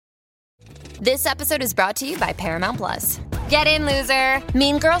This episode is brought to you by Paramount Plus. Get in, loser!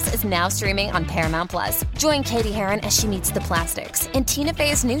 Mean Girls is now streaming on Paramount Plus. Join Katie Heron as she meets the plastics in Tina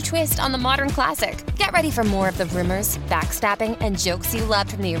Fey's new twist on the modern classic. Get ready for more of the rumors, backstabbing, and jokes you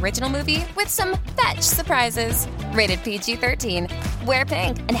loved from the original movie with some fetch surprises. Rated PG-13. Wear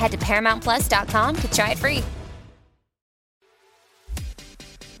pink and head to ParamountPlus.com to try it free.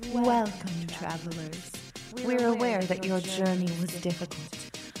 Welcome, travelers. We're aware that your journey was difficult,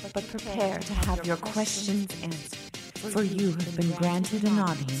 but prepare to have your questions answered, for you have been granted an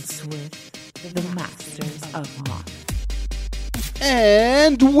audience with the Masters of Modern.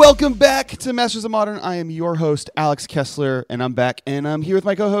 And welcome back to Masters of Modern. I am your host, Alex Kessler, and I'm back, and I'm here with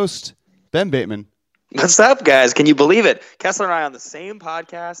my co-host, Ben Bateman. What's up, guys? Can you believe it? Kessler and I on the same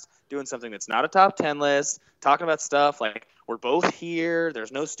podcast, doing something that's not a top 10 list, talking about stuff like we're both here.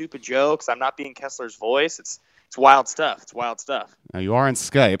 There's no stupid jokes. I'm not being Kessler's voice. It's wild stuff. It's wild stuff. Now, you are on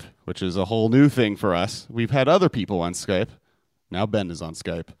Skype, which is a whole new thing for us. We've had other people on Skype. Now Ben is on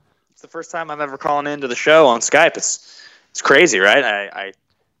Skype. It's the first time I'm ever calling into the show on Skype. It's crazy, right? I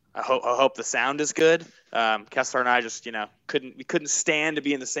hope the sound is good. Kessler and I just, couldn't stand to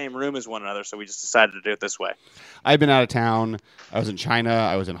be in the same room as one another, so we just decided to do it this way. I've been out of town. I was in China.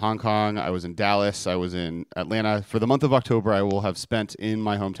 I was in Hong Kong. I was in Dallas. I was in Atlanta. For the month of October, I will have spent in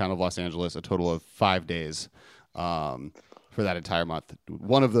my hometown of Los Angeles a total of 5 days for that entire month.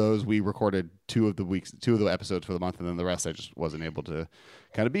 One of those, we recorded two of the episodes for the month, and then the rest I just wasn't able to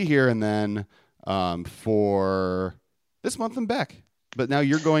kind of be here. And then for this month, I'm back. But now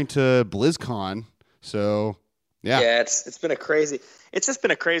you're going to BlizzCon, so yeah. Yeah, it's just been a crazy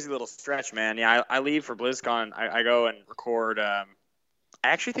little stretch, man. Yeah, I leave for BlizzCon. I go and record. I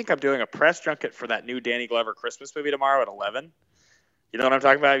actually think I'm doing a press junket for that new Danny Glover Christmas movie tomorrow at 11. You know what I'm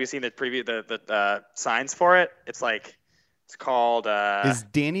talking about? Have you seen the preview, the signs for it? It's called. Is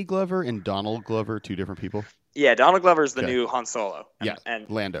Danny Glover and Donald Glover two different people? Yeah, Donald Glover is the new Han Solo. And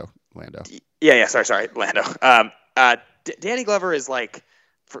Lando. Yeah. Sorry, Lando. Danny Glover is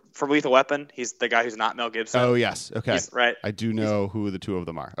from Lethal Weapon. He's the guy who's not Mel Gibson. Oh yes, okay. Right. I do know who the two of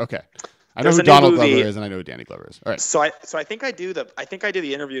them are. Okay, I know who Donald Glover is, and I know who Danny Glover is. All right. So I think I do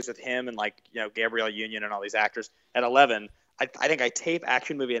the interviews with him and Gabrielle Union and all these actors at 11. I think I tape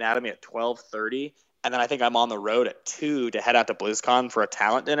Action Movie Anatomy at 12:30, and then I think I'm on the road at 2 to head out to BlizzCon for a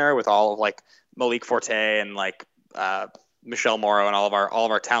talent dinner with all of Malik Forte and Michelle Morrow and all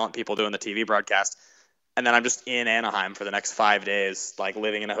of our talent people doing the TV broadcast. And then I'm just in Anaheim for the next 5 days,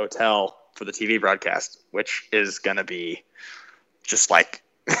 living in a hotel for the TV broadcast, which is going to be just I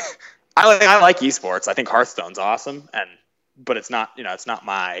like esports. I think Hearthstone's awesome, but it's not, it's not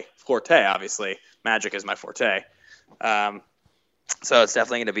my forte, obviously. Magic is my forte. So it's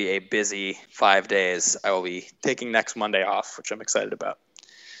definitely going to be a busy 5 days. I will be taking next Monday off, which I'm excited about.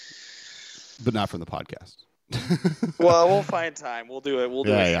 But not from the podcast. Well, we'll find time. We'll do it. We'll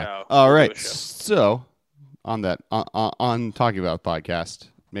do a show. All right. So on talking about podcast,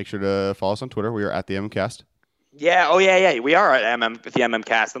 make sure to follow us on Twitter. We are at the MMCast. Yeah. Oh, yeah. We are at the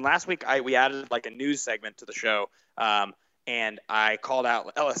MMCast. And last week we added a news segment to the show. And I called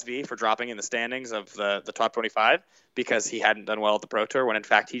out LSV for dropping in the standings of the top 25 because he hadn't done well at the Pro Tour when in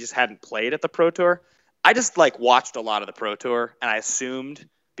fact he just hadn't played at the Pro Tour. I just watched a lot of the Pro Tour, and I assumed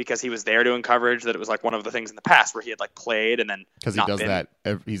because he was there doing coverage that it was one of the things in the past where he had played and then because he does that.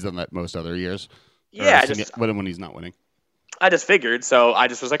 He's done that most other years. Yeah, when he's not winning. I just figured, so I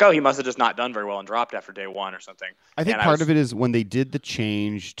just was he must have just not done very well and dropped after day one or something. I think part of it is when they did the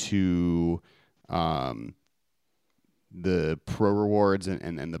change to the pro rewards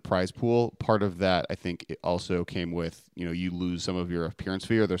and the prize pool. Part of that, I think, it also came with you lose some of your appearance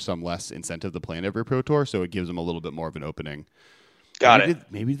fee, or there's some less incentive to play in every Pro Tour, so it gives them a little bit more of an opening.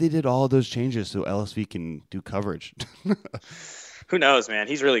 Maybe they did all of those changes so LSV can do coverage. Who knows, man?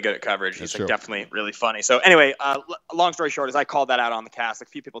 He's really good at coverage. He's definitely really funny. So anyway, long story short is I called that out on the cast. A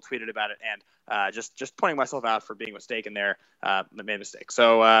few people tweeted about it, and just pointing myself out for being mistaken there. Made a mistake.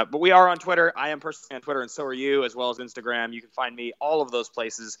 So, but we are on Twitter. I am personally on Twitter, and so are you, as well as Instagram. You can find me all of those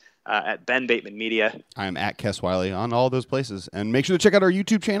places at Ben Bateman Media. I am at Kess Wiley on all those places. And make sure to check out our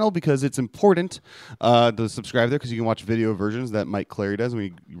YouTube channel because it's important to subscribe there because you can watch video versions that Mike Clary does.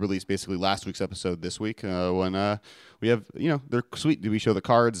 We released basically last week's episode this week when we have, they're sweet. We show the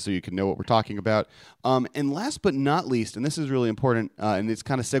cards so you can know what we're talking about. And last but not least, and this is really important, and it's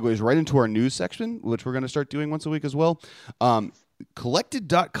kind of segues right into our news section, which we're going to start doing once a week as well.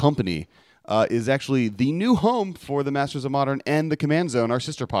 Collected.company is actually the new home for the Masters of Modern and the Command Zone, our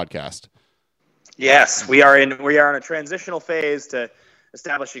sister podcast. Yes, we are in a transitional phase to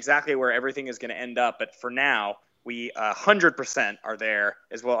establish exactly where everything is going to end up. But for now, we 100% are there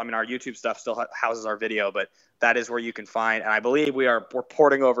as well. I mean, our YouTube stuff still houses our video, but that is where you can find. And I believe we're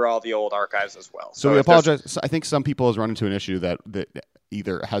porting over all the old archives as well. So we apologize. I think some people has run into an issue that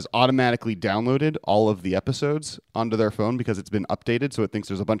either has automatically downloaded all of the episodes onto their phone because it's been updated, so it thinks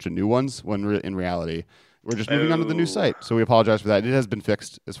there's a bunch of new ones when in reality we're just moving on to the new site. So we apologize for that. It has been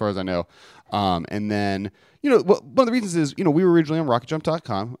fixed as far as I know. And then, one of the reasons is, we were originally on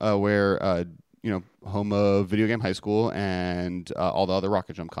RocketJump.com, where home of Video Game High School and all the other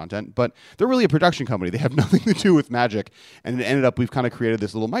Rocket Jump content. But they're really a production company. They have nothing to do with Magic. And it ended up, we've kind of created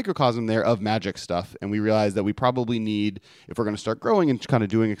this little microcosm there of Magic stuff. And we realized that we probably need, if we're going to start growing and kind of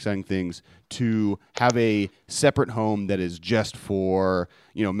doing exciting things, to have a separate home that is just for,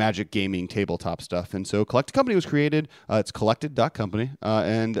 Magic gaming tabletop stuff. And so Collected Company was created. It's collected.company.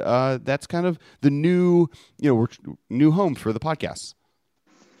 And that's kind of the new, new home for the podcasts.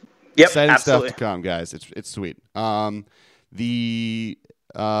 Yep, exciting absolutely. stuff to come, guys. It's sweet. The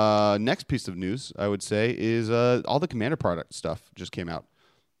next piece of news, I would say, is all the Commander product stuff just came out.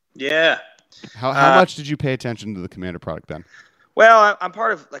 Yeah. How much did you pay attention to the Commander product, Ben? Well, I'm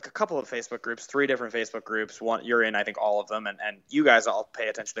part of like a couple of Facebook groups, 3 different Facebook groups. One, you're in, I think, all of them, and you guys all pay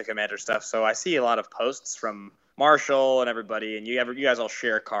attention to Commander stuff. So I see a lot of posts from Marshall and everybody, and you guys all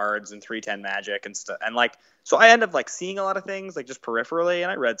share cards and 310 Magic and stuff. And so I end up seeing a lot of things just peripherally, and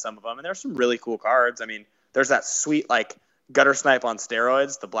I read some of them, and there's some really cool cards. I mean, there's that sweet Gutter Snipe on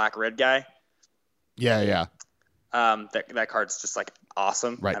steroids, the black red guy. Yeah. That card's just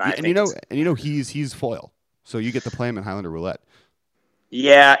awesome. Right, And he's foil, so you get to play him in Highlander Roulette.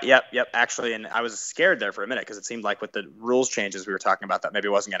 Yeah, yep. Actually, and I was scared there for a minute because it seemed like with the rules changes we were talking about that maybe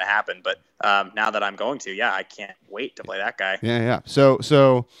wasn't going to happen. But now that I'm going to, I can't wait to play that guy. Yeah.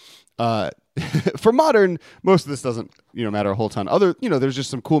 So for Modern, most of this doesn't matter a whole ton. There's just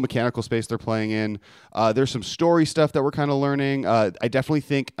some cool mechanical space they're playing in. There's some story stuff that we're kind of learning. I definitely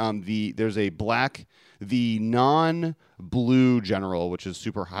think there's the non-blue general, which is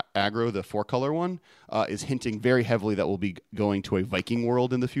super aggro, the 4-color one, is hinting very heavily that we'll be going to a Viking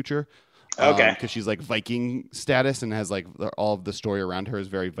world in the future. Okay. Because she's Viking status and has all of the story around her is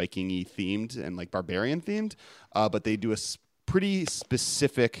very Viking-y themed and barbarian themed. But they do a pretty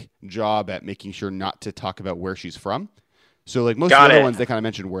specific job at making sure not to talk about where she's from. So most of the other ones, they kind of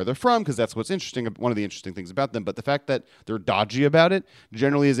mentioned where they're from because that's what's interesting. One of the interesting things about them. But the fact that they're dodgy about it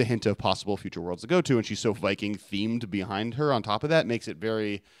generally is a hint of possible future worlds to go to. And she's so Viking themed behind her on top of that makes it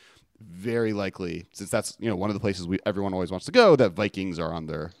very, very likely, since that's one of the places everyone always wants to go, that Vikings are on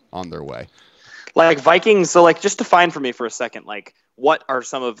their way. Vikings. So just define for me for a second, what are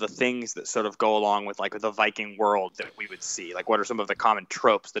some of the things that sort of go along with the Viking world that we would see? What are some of the common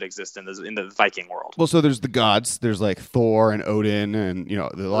tropes that exist in the Viking world? Well, so there's the gods. There's Thor and Odin, and a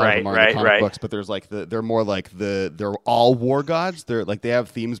lot of them are in the comic books. But there's they're more they're all war gods. They're they have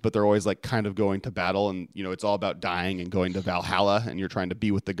themes, but they're always kind of going to battle, and it's all about dying and going to Valhalla, and you're trying to be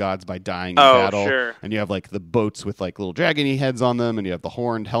with the gods by dying in battle. Sure. And you have the boats with little dragony heads on them, and you have the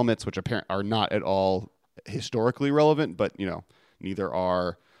horned helmets, which apparently are not at all historically relevant, but neither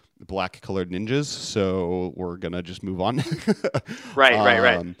are black-colored ninjas, so we're gonna just move on.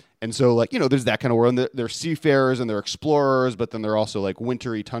 Right. And so, there's that kind of world. And they're seafarers and they're explorers, but then they're also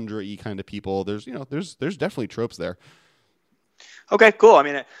wintry, tundra-y kind of people. There's definitely tropes there. Okay, cool. I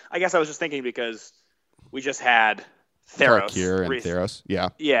mean, I guess I was just thinking because we just had Theros Tarkir and Theros, yeah.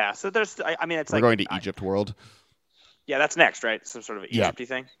 Yeah, so there's. I mean, it's we're going to Egypt world. Yeah, that's next, right? Some sort of Egypt-y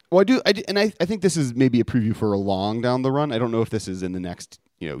thing. Well, I think this is maybe a preview for a long down the run. I don't know if this is in the next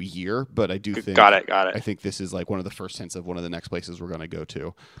year, but I do think. Got it. I think this is one of the first hints of one of the next places we're going to go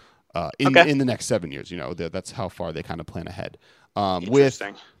to, in the next 7 years. That's how far they kind of plan ahead.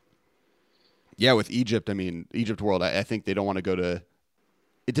 Interesting. With Egypt, I mean Egypt world. I think they don't want to go to.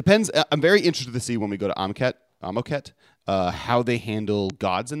 It depends. I'm very interested to see when we go to Amoket, how they handle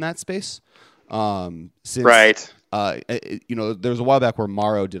gods in that space. Since, right. There was a while back where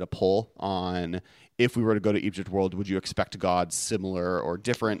Morrow did a poll on if we were to go to Egypt world, would you expect gods similar or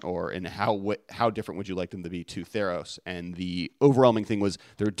different, and how different would you like them to be to Theros? And the overwhelming thing was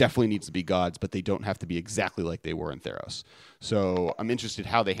there definitely needs to be gods, but they don't have to be exactly like they were in Theros. So I'm interested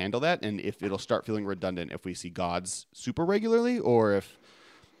how they handle that, and if it'll start feeling redundant if we see gods super regularly, or if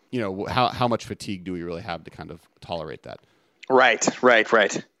how much fatigue do we really have to kind of tolerate that? Right.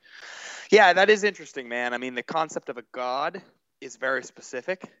 Yeah, that is interesting, man. I mean, the concept of a god is very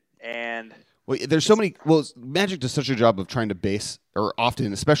specific, and there's so many. Well, Magic does such a job of trying to base, or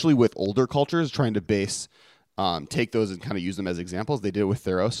often, especially with older cultures, trying to base, take those and kind of use them as examples. They did it with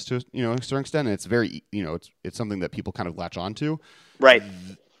Theros to a certain extent, and it's very it's something that people kind of latch onto. Right.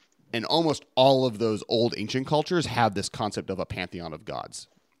 and almost all of those old ancient cultures have this concept of a pantheon of gods.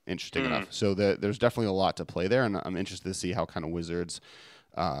 Interesting enough. So there's definitely a lot to play there, and I'm interested to see how kind of Wizards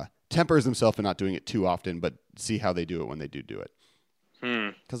tempers himself in not doing it too often, but see how they do it when they do it.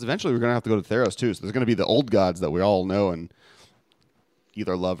 Because eventually we're going to have to go to Theros too. So there's going to be the old gods that we all know and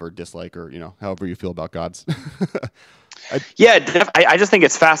either love or dislike, or however you feel about gods. I just think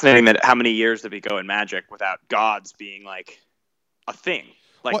it's fascinating that how many years did we go in Magic without gods being like a thing?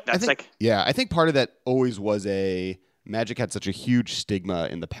 Like I think part of that always was Magic had such a huge stigma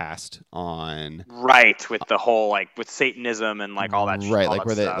in the past on with the whole with Satanism and all that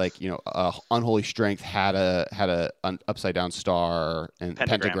Unholy Strength had a an upside down star and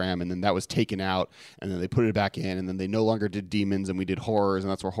pentagram, and then that was taken out, and then they put it back in, and then they no longer did demons, and we did horrors,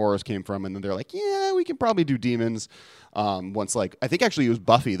 and that's where horrors came from, and then they're like, yeah, we can probably do demons. Once I think actually it was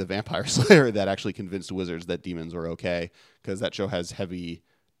Buffy the Vampire Slayer that actually convinced Wizards that demons were okay, because that show has heavy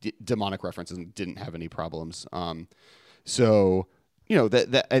demonic references and didn't have any problems. So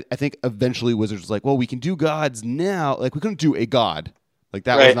I think eventually Wizards was like, well, we can do gods now. Like, we couldn't do a god. Like,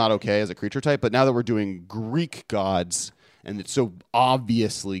 that was not okay as a creature type. But now that we're doing Greek gods, and it's so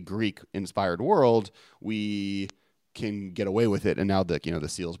obviously Greek-inspired world, we can get away with it. And now that the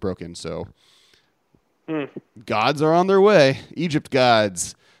seal's broken, so gods are on their way. Egypt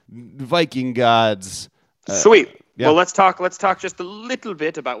gods, Viking gods. Sweet. Yeah. Well, let's talk just a little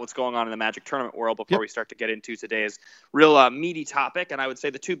bit about what's going on in the Magic tournament world before we start to get into today's real meaty topic. And I would say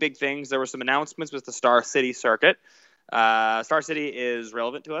the two big things, there were some announcements with the Star City circuit. Star City is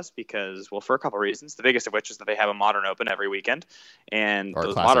relevant to us because, well, for a couple of reasons. The biggest of which is that they have a Modern Open every weekend, and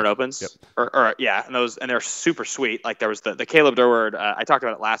those Modern Opens, and they're super sweet. Like, there was the Caleb Durward. I talked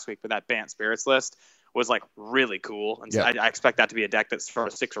about it last week, but that Bant Spirits list was really cool, and so I expect that to be a deck that sort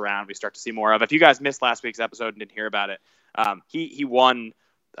of sticks around. We start to see more of. If you guys missed last week's episode and didn't hear about it, he won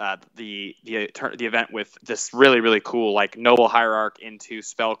the event with this really, really cool Noble Hierarch into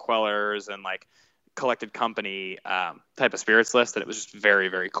Spell Quellers and Collected Company type of spirits list, that it was just very,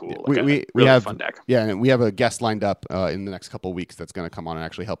 very cool. We have fun deck. Yeah, and we have a guest lined up in the next couple of weeks that's going to come on and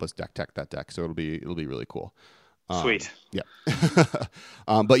actually help us deck tech that deck. So it'll be really cool. Sweet. Yeah.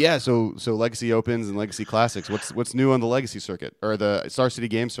 But yeah, so Legacy Opens and Legacy Classics. What's new on the Legacy circuit or the Star City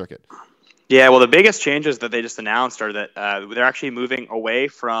Games circuit? Yeah, well, the biggest changes that they just announced are that they're actually moving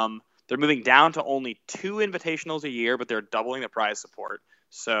they're moving down to only 2 invitationals a year, but they're doubling the prize support.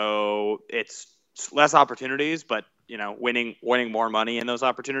 So it's less opportunities, but winning more money in those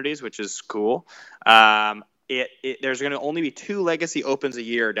opportunities, which is cool. There's going to only be 2 Legacy Opens a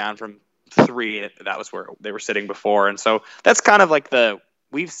year, down from 3. That was where they were sitting before, and so that's kind of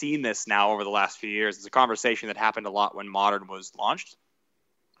we've seen this now over the last few years. It's a conversation that happened a lot when Modern was launched,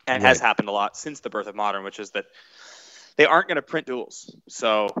 and has happened a lot since the birth of Modern, which is that they aren't going to print duels.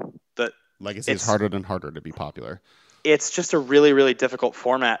 So the Legacy is harder and harder to be popular. It's just a really, really difficult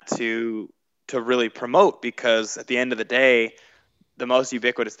format to really promote, because at the end of the day, the most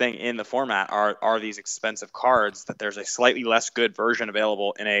ubiquitous thing in the format are these expensive cards that there's a slightly less good version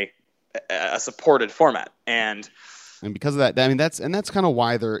available in a supported format, and because of that, I mean that's kind of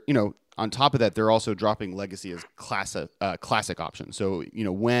why they're on top of that, they're also dropping Legacy as classic options. So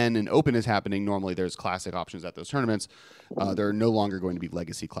when an Open is happening, normally there's classic options at those tournaments. They're no longer going to be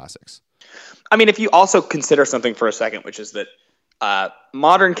Legacy Classics. I mean, if you also consider something for a second, which is that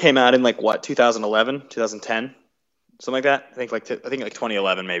Modern came out in 2011, 2010, something like that. I think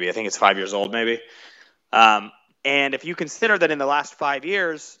 2011 maybe. I think it's 5 years old maybe. And if you consider that in the last 5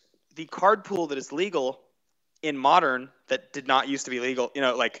 years, the card pool that is legal in Modern that did not used to be legal,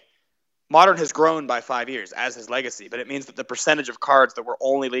 Modern has grown by 5 years, as has Legacy, but it means that the percentage of cards that were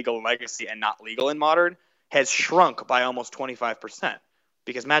only legal in Legacy and not legal in Modern has shrunk by almost 25%,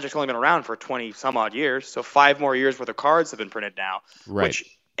 because Magic's only been around for 20 some odd years. So 5 more years worth of cards have been printed now,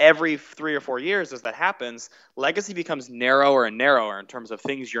 which every 3 or 4 years as that happens, Legacy becomes narrower and narrower in terms of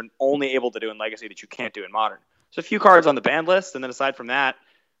things you're only able to do in Legacy that you can't do in Modern. So a few cards on the ban list, and then aside from that,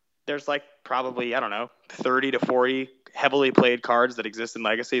 there's probably, 30 to 40 heavily played cards that exist in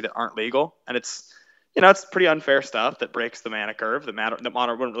Legacy that aren't legal. And it's, it's pretty unfair stuff that breaks the mana curve that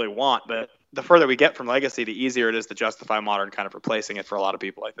Modern wouldn't really want. But the further we get from Legacy, the easier it is to justify Modern kind of replacing it for a lot of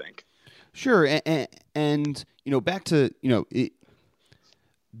people, I think. Sure. And back to,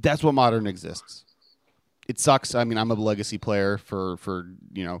 that's what Modern exists. It sucks. I mean, I'm a Legacy player for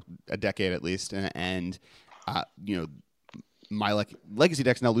a decade at least. And my Legacy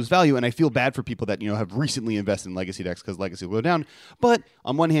decks now lose value, and I feel bad for people that have recently invested in Legacy decks because Legacy will go down. But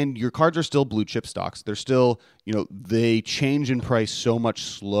on one hand, your cards are still blue chip stocks. They're still they change in price so much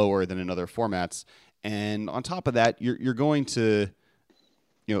slower than in other formats. And on top of that, you're going to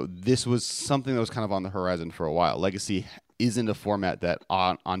this was something that was kind of on the horizon for a while. Legacy isn't a format that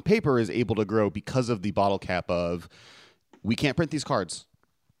on paper is able to grow because of the bottle cap of we can't print these cards.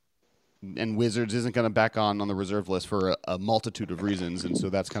 And Wizards isn't going to back on the reserve list for a multitude of reasons, and so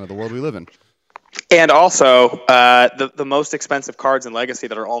that's kind of the world we live in. And also, the most expensive cards in Legacy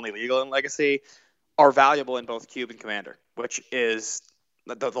that are only legal in Legacy are valuable in both Cube and Commander, which is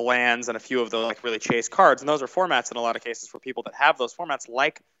the lands and a few of the like really chase cards. And those are formats in a lot of cases for people that have those formats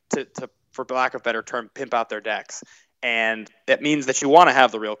like to for lack of a better term, pimp out their decks. And it means that you want to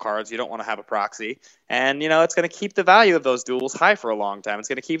have the real cards. You don't want to have a proxy. And, it's going to keep the value of those duels high for a long time. It's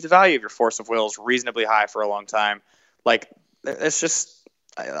going to keep the value of your Force of Wills reasonably high for a long time. Like, it's just,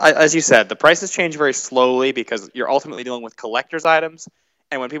 as you said, the prices change very slowly because you're ultimately dealing with collector's items.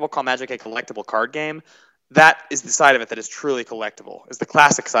 And when people call Magic a collectible card game, that is the side of it that is truly collectible, is the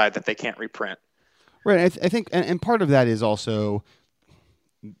classic side that they can't reprint. Right. I think, and part of that is also,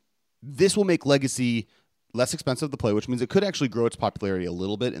 this will make Legacy less expensive to play, which means it could actually grow its popularity a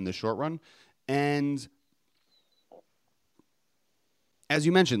little bit in the short run. And as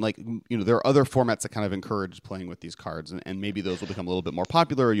you mentioned, there are other formats that kind of encourage playing with these cards, and maybe those will become a little bit more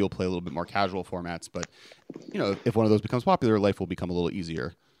popular, or you'll play a little bit more casual formats. But, if one of those becomes popular, life will become a little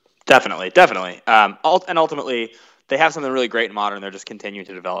easier. Definitely. And ultimately, they have something really great in Modern. They're just continuing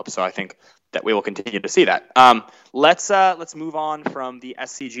to develop. So I think that we will continue to see that. Let's move on from the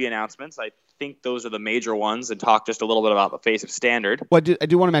SCG announcements. I think those are the major ones, and talk just a little bit about the face of Standard. Well, I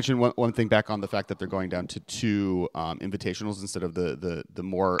do want to mention one thing back on the fact that they're going down to 2 invitationals instead of the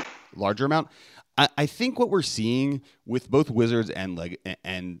more larger amount. I think what we're seeing with both Wizards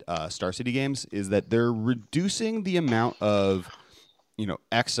and Star City Games is that they're reducing the amount of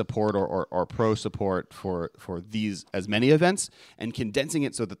X support or pro support for these as many events and condensing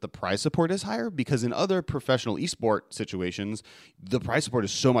it so that the prize support is higher, because in other professional esport situations, the prize support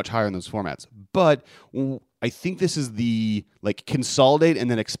is so much higher in those formats. But I think this is the consolidate and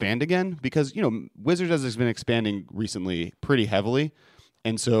then expand again, because, Wizards has been expanding recently pretty heavily.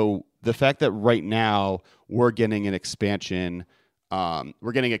 And so the fact that right now we're getting an expansion,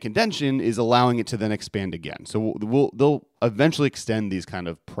 we're getting a condension, is allowing it to then expand again. So they'll eventually extend these kind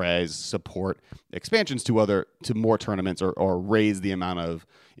of prize support expansions to more tournaments or raise the amount of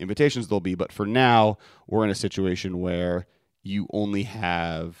invitations there'll be. But for now, we're in a situation where they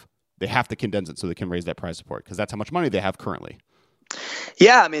have to condense it so they can raise that prize support, because that's how much money they have currently.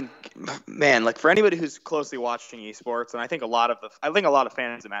 Yeah, I mean, man, for anybody who's closely watching esports, and I think a lot of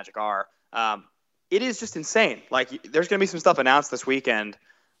fans of Magic are. It is just insane. There's going to be some stuff announced this weekend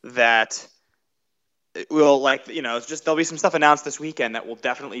that will, there'll be some stuff announced this weekend that will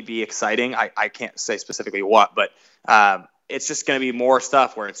definitely be exciting. I can't say specifically what, but it's just going to be more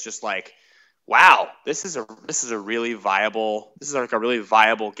stuff where it's just wow, this is a really viable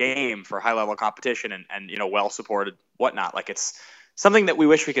game for high level competition and well supported whatnot. It's something that we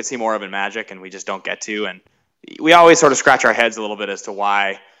wish we could see more of in Magic, and we just don't get to. And we always sort of scratch our heads a little bit as to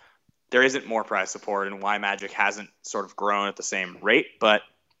why there isn't more prize support and why Magic hasn't sort of grown at the same rate, but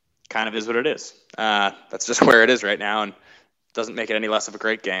kind of is what it is. That's just where it is right now, and doesn't make it any less of a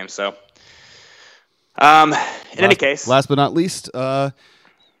great game. So, in any case, last but not least,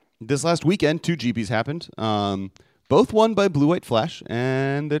 this last weekend, 2 GPs happened. Both won by Blue White Flash,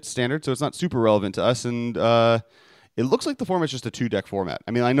 and it's Standard, so it's not super relevant to us. And it looks like the format's just a 2-deck format.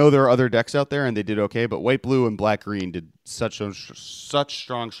 I mean, I know there are other decks out there, and they did okay, but White Blue and Black Green did such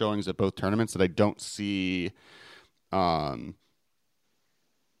strong showings at both tournaments that I don't see the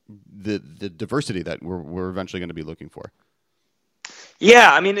diversity that we're eventually going to be looking for.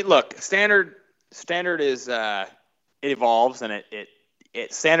 Yeah, I mean, look, Standard is it evolves, and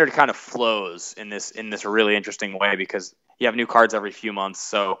it Standard kind of flows in this really interesting way, because you have new cards every few months,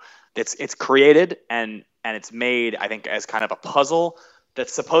 so it's created and it's made, I think, as kind of a puzzle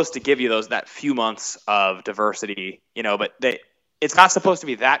that's supposed to give you that few months of diversity, but it's not supposed to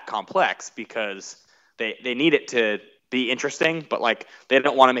be that complex, because they need it to be interesting, but they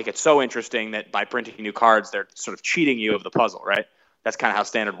don't want to make it so interesting that by printing new cards, they're sort of cheating you of the puzzle, right? That's kind of how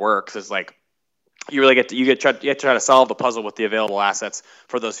Standard works, is you really get to try to solve the puzzle with the available assets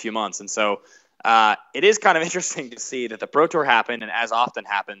for those few months. And so it is kind of interesting to see that the Pro Tour happened, and as often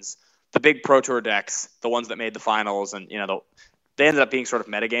happens, the big Pro Tour decks, the ones that made the finals, and they ended up being sort of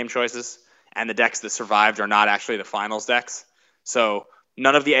metagame choices, and the decks that survived are not actually the finals decks. So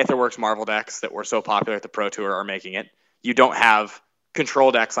none of the Aetherworks Marvel decks that were so popular at the Pro Tour are making it. You don't have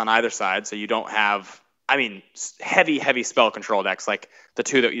control decks on either side, so you don't have, heavy spell control decks like the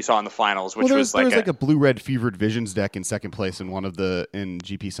 2 that you saw in the finals, which was a blue-red Fevered Visions deck in second place in in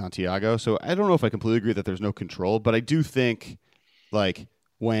GP Santiago. So I don't know if I completely agree that there's no control, but I do think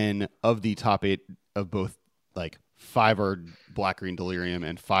when of the top 8 of both, like 5 are black green delirium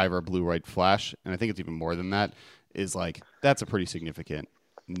and 5 are blue white flash, and I think it's even more than that, is like that's a pretty significant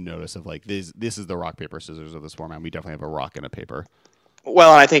notice of like this is the rock paper scissors of this format. We definitely have a rock and a paper.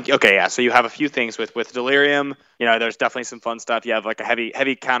 Well, and I think so you have a few things with delirium. There's definitely some fun stuff. You have like a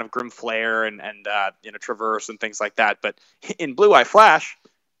heavy kind of Grim Flare and Traverse and things like that. But in Blue Eye Flash,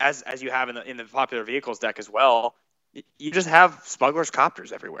 as you have in the popular vehicles deck as well, you just have Smuggler's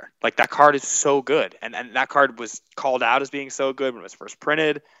Copters everywhere. Like that card is so good, and that card was called out as being so good when it was first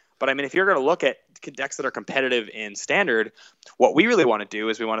printed. But I mean, if you're going to look at decks that are competitive in Standard, what we really want to do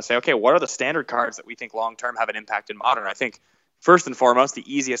is we want to say, okay, what are the Standard cards that we think long term have an impact in Modern? I think first and foremost, the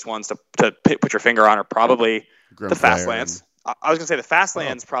easiest ones to put your finger on are probably the Fast Lands. I was going to say the Fast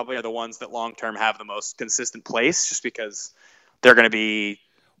Lands probably are the ones that long term have the most consistent place, just because they're going to be.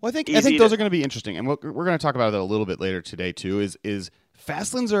 Well, I think those are going to be interesting, and we're going to talk about it a little bit later today too. Is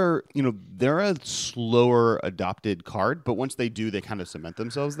Fastlands are they're a slower adopted card, but once they do, they kind of cement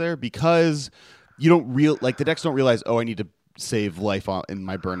themselves there because the decks don't realize, I need to save life in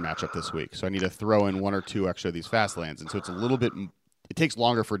my burn matchup this week, so I need to throw in 1 or 2 extra of these fast lands, and so it's a little bit. It takes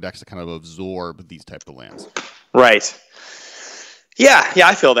longer for decks to kind of absorb these type of lands. Right. Yeah,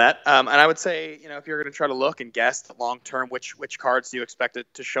 I feel that, and I would say if you're going to try to look and guess long term, which cards do you expect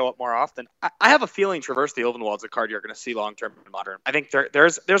it to show up more often? I have a feeling Traverse the Ulvenwald is a card you're going to see long term in Modern. I think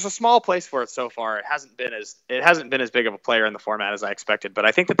there's a small place for it so far. It hasn't been as big of a player in the format as I expected, but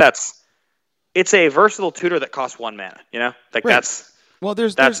I think it's a versatile tutor that costs 1 mana. Like right. That's well.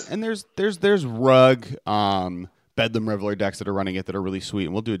 There's Rug, Bedlam Reveler decks that are running it that are really sweet,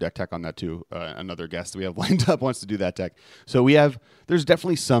 and we'll do a deck tech on that too. Another guest that we have lined up wants to do that deck. So there's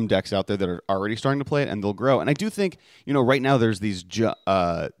definitely some decks out there that are already starting to play it, and they'll grow. And I do think right now there's these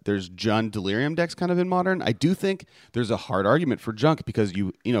there's Jund Delirium decks kind of in Modern. I do think there's a hard argument for Junk because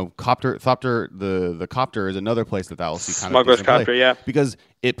Thopter the Copter is another place that will see kind Smuggler's of Copter, yeah, because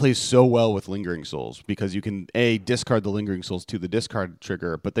it plays so well with Lingering Souls because you can discard the Lingering Souls to the discard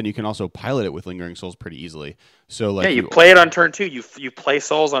trigger, but then you can also pilot it with Lingering Souls pretty easily. So like you play it on turn 2, you play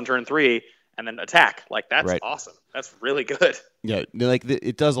Souls on turn 3, and then attack. Like that's right. Awesome. That's really good. Yeah, like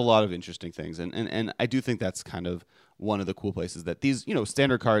it does a lot of interesting things, and I do think that's kind of one of the cool places that these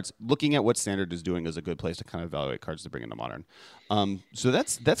Standard cards. Looking at what Standard is doing is a good place to kind of evaluate cards to bring into Modern. So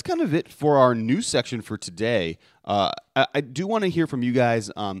that's kind of it for our news section for today. I do want to hear from you guys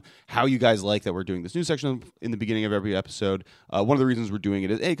how you guys like that we're doing this news section in the beginning of every episode. One of the reasons we're doing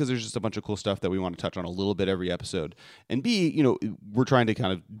it is A, because there's just a bunch of cool stuff that we want to touch on a little bit every episode, and B, we're trying to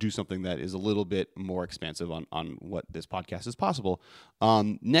kind of do something that is a little bit more expansive on what this podcast is possible.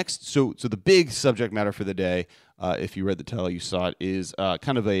 Next, so the big subject matter for the day, if you read the title, you saw it, is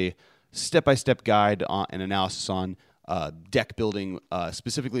kind of a step-by-step guide and analysis on deck building,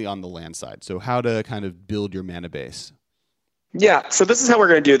 specifically on the land side. So how to kind of build your mana base. Yeah, so this is how we're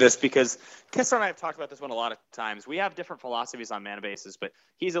going to do this because Kessler and I have talked about this one a lot of times. We have different philosophies on mana bases, but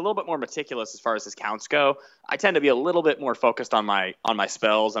he's a little bit more meticulous as far as his counts go. I tend to be a little bit more focused on my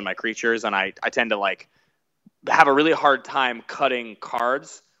spells and my creatures, and I tend to have a really hard time cutting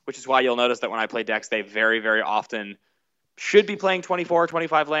cards, which is why you'll notice that when I play decks, they very, very often should be playing 24 or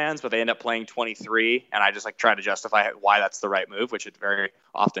 25 lands, but they end up playing 23, and I just try to justify why that's the right move, which it very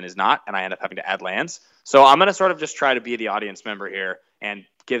often is not, and I end up having to add lands. So I'm going to sort of just try to be the audience member here and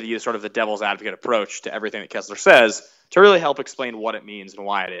give you sort of the devil's advocate approach to everything that Kessler says to really help explain what it means and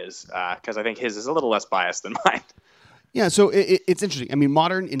why it is, because I think his is a little less biased than mine. Yeah, so it's interesting. I mean,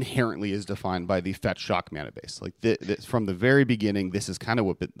 Modern inherently is defined by the fetch shock mana base. From the very beginning, this is kind of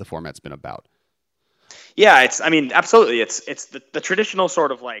what the format's been about. Yeah, absolutely. It's the traditional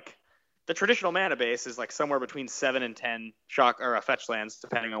sort of the traditional mana base is somewhere between 7 and 10 shock or fetch lands,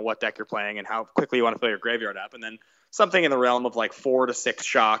 depending on what deck you're playing and how quickly you want to fill your graveyard up, and then something in the realm of 4 to 6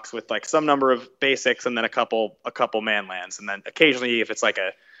 shocks with some number of basics and then a couple man lands, and then occasionally if it's a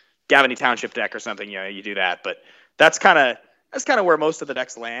Gavany Township deck or something, you do that. But that's kind of where most of the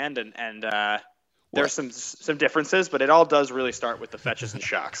decks land, and there's some differences, but it all does really start with the fetches and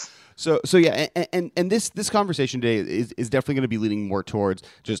shocks. So yeah, and this conversation today is definitely going to be leaning more towards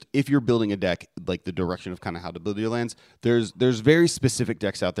just if you're building a deck, the direction of kind of how to build your lands. There's very specific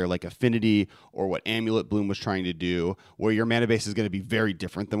decks out there like Affinity or what Amulet Bloom was trying to do, where your mana base is going to be very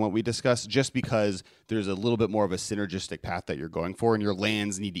different than what we discussed, just because there's a little bit more of a synergistic path that you're going for, and your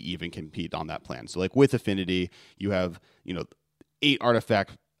lands need to even compete on that plan. So with Affinity, you have 8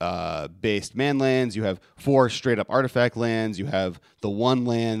 artifact based man lands, you have 4 straight up artifact lands, you have the 1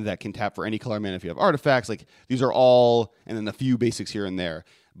 land that can tap for any color mana if you have artifacts. These are all, and then a few basics here and there.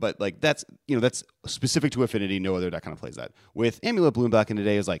 But that's specific to Affinity, no other deck kind of plays that. With Amulet Bloom back in the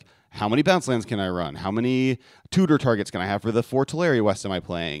day, is like, how many bounce lands can I run? How many tutor targets can I have for the 4 Tolaria West am I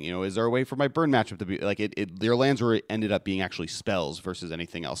playing? Is there a way for my burn matchup to be like their lands were ended up being actually spells versus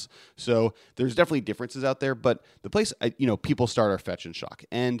anything else. So there's definitely differences out there, but the place people start are fetch and shock.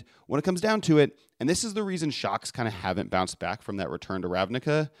 And when it comes down to it, and this is the reason shocks kind of haven't bounced back from that Return to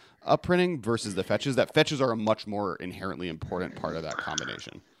Ravnica upprinting versus the fetches, that fetches are a much more inherently important part of that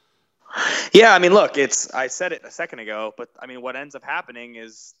combination. Yeah, I mean, look, I said it a second ago, but I mean, what ends up happening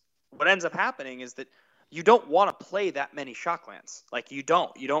is that you don't want to play that many shock lands. Like you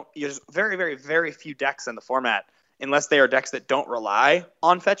don't. There's very, very, very few decks in the format, unless they are decks that don't rely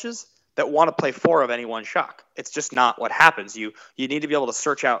on fetches, that want to play 4 of any one shock. It's just not what happens. You need to be able to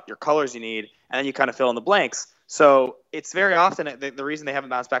search out your colors you need, and then you kind of fill in the blanks. So it's very often the reason they haven't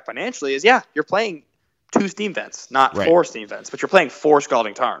bounced back financially is, you're playing 2 Steam Vents, not 4 Steam Vents, but you're playing 4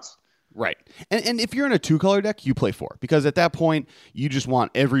 Scalding Tarns. Right. And if you're in a 2-color deck, you play 4, because at that point you just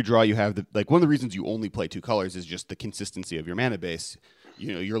want every draw you have. One of the reasons you only play 2 colors is just the consistency of your mana base.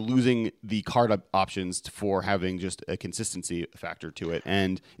 You're losing the card options for having just a consistency factor to it.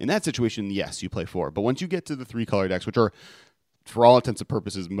 And in that situation, yes, you play 4. But once you get to the 3-color decks, which are, for all intents and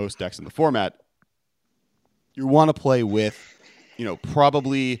purposes, most decks in the format, you want to play with,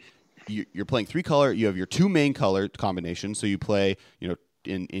 probably you're playing 3-color. You have your 2 main color combinations. So you play,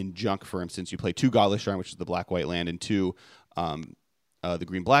 in Junk, for instance, you play 2 Godless Shrine, which is the black-white land, and 2 the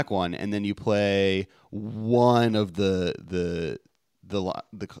green-black one, and then you play one of the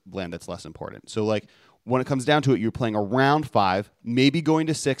land that's less important. So when it comes down to it, you're playing around 5, maybe going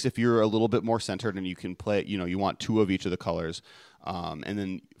to 6 if you're a little bit more centered and you can play, you want 2 of each of the colors. And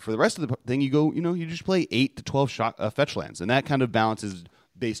then for the rest of the thing, you go, you just play 8 to 12 fetch lands, and that kind of balance is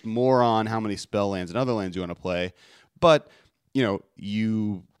based more on how many spell lands and other lands you want to play. But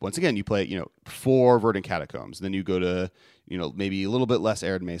you once again you play 4 Verdant Catacombs, then you go to maybe a little bit less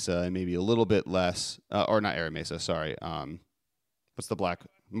Arid Mesa and maybe a little bit less or not Arid Mesa, sorry, what's the black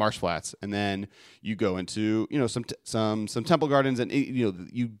Marsh Flats, and then you go into some Temple Gardens, and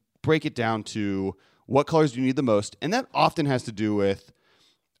you break it down to what colors do you need the most, and that often has to do with,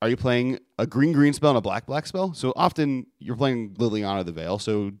 are you playing a green spell and a black spell? So often you're playing Liliana the Veil.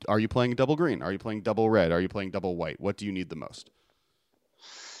 So are you playing double green? Are you playing double red? Are you playing double white? What do you need the most?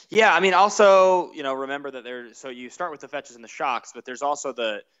 Yeah, I mean, also, remember that so you start with the fetches and the shocks, but there's also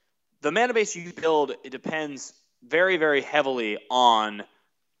the mana base you build. It depends very, very heavily on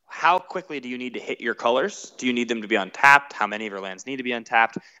how quickly do you need to hit your colors? Do you need them to be untapped? How many of your lands need to be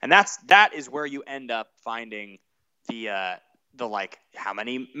untapped? And that is where you end up finding the how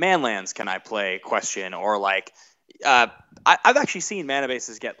many man lands can I play question, or I've actually seen mana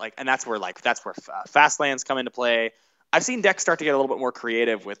bases get and that's where fast lands come into play. I've seen decks start to get a little bit more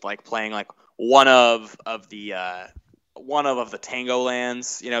creative with playing one of the Tango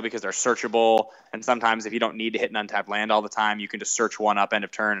lands, because they're searchable, and sometimes if you don't need to hit an untapped land all the time, you can just search one up end of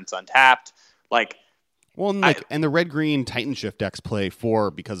turn and it's untapped. And the red-green Titan Shift decks play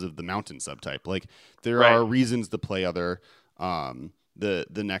 4 because of the mountain subtype. There are reasons to play other the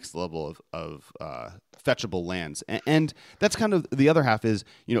next level of fetchable lands, and that's kind of the other half is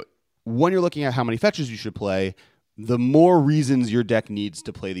when you're looking at how many fetches you should play, the more reasons your deck needs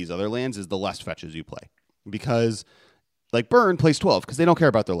to play these other lands is the less fetches you play, because Burn plays 12 because they don't care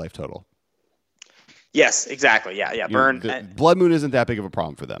about their life total. Yes, exactly. Yeah. Burn. Blood Moon isn't that big of a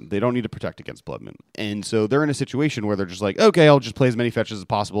problem for them. They don't need to protect against Blood Moon. And so they're in a situation where they're just okay, I'll just play as many fetches as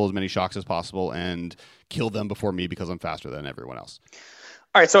possible, as many shocks as possible, and kill them before me because I'm faster than everyone else.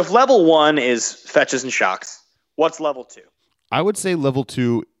 All right, so if level 1 is fetches and shocks, what's level 2? I would say level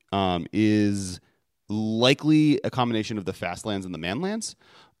 2 is likely a combination of the fast lands and the man lands.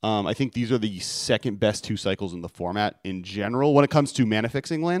 I think these are the second best 2 cycles in the format in general when it comes to mana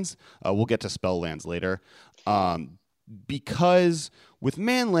fixing lands. We'll get to spell lands later. Because with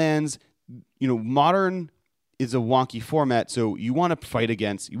man lands, Modern is a wonky format, so you want to fight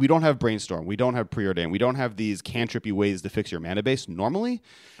against... We don't have Brainstorm, we don't have Preordain, we don't have these cantrippy ways to fix your mana base normally.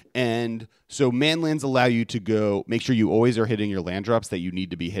 And so man lands allow you to make sure you always are hitting your land drops that you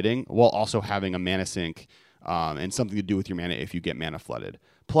need to be hitting, while also having a mana sink and something to do with your mana if you get mana flooded.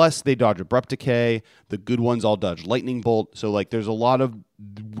 Plus, they dodge Abrupt Decay. The good ones all dodge Lightning Bolt. So, there's a lot of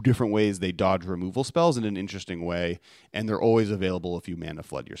different ways they dodge removal spells in an interesting way, and they're always available if you mana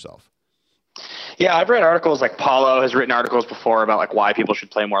flood yourself. Yeah, I've read articles, Paulo has written articles before about, why people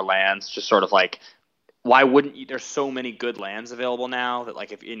should play more lands, just sort of why wouldn't you? There's so many good lands available now that,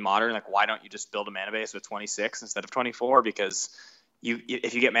 if in Modern, why don't you just build a mana base with 26 instead of 24? Because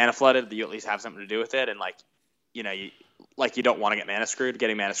if you get mana flooded, you at least have something to do with it, and, you don't want to get mana screwed.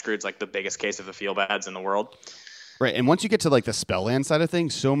 Getting mana screwed is like the biggest case of the feel bads in the world. Right, and once you get to like the spell land side of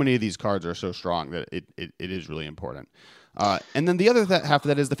things, so many of these cards are so strong that it is really important. And then the other half of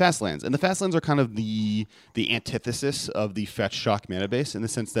that is the fast lands, and the fast lands are kind of the antithesis of the fetch shock mana base in the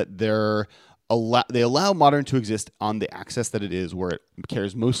sense that they allow Modern to exist on the axis that it is, where it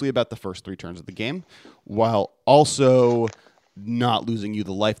cares mostly about the first 3 turns of the game, while also not losing you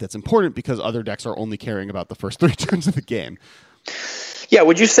the life that's important because other decks are only caring about the first 3 turns of the game. Yeah,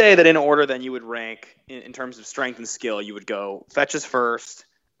 would you say that in order then you would rank in terms of strength and skill, you would go fetches first,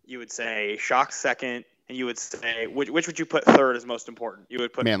 you would say shock second, and you would say which would you put third as most important? You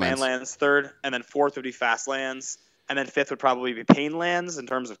would put manlands third, and then fourth would be fast lands, and then fifth would probably be pain lands in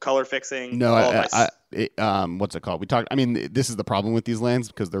terms of color fixing. No, what's it called? This is the problem with these lands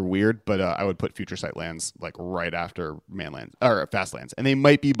because they're weird, but I would put future sight lands like right after manlands or fast lands, and they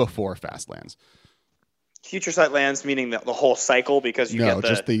might be before fast lands. Future sight lands meaning the whole cycle because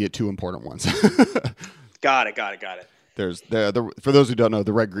just the 2 important ones. Got it. There's for those who don't know,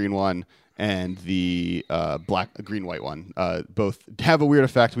 the red-green one and the green-white one both have a weird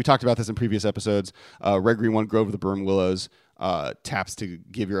effect. We talked about this in previous episodes. Red-green one, Grove of the Burn Willows, taps to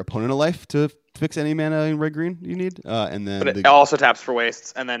give your opponent a life to fix any mana in red-green you need, and then but it also taps for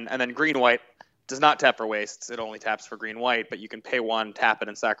wastes, and then green-white does not tap for wastes. It only taps for green-white, but you can pay 1, tap it,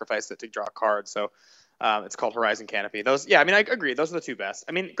 and sacrifice it to draw a card. So. It's called Horizon Canopy. I agree. Those are the 2 best.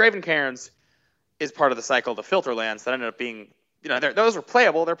 Graven Cairns is part of the cycle of the filter lands that ended up being, those are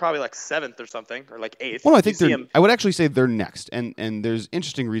playable. They're probably like 7th or something, or like 8th. Well, I think I would actually say they're next, and there's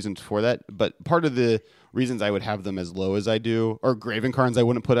interesting reasons for that. But part of the reasons I would have them as low as I do, or Graven Cairns I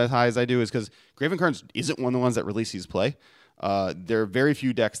wouldn't put as high as I do, is because Graven Cairns isn't one of the ones that releases play. There are very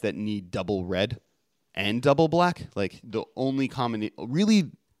few decks that need double red and double black. Like the only combination,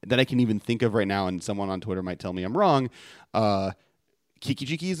 really, that I can even think of right now, and someone on Twitter might tell me I'm wrong.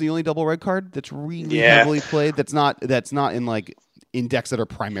 Kiki-Jiki is the only double red card that's really heavily played. That's not in decks that are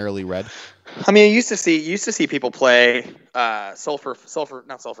primarily red. You used to see people play not Sulfur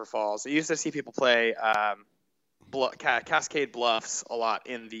Falls. You used to see people play Cascade Bluffs a lot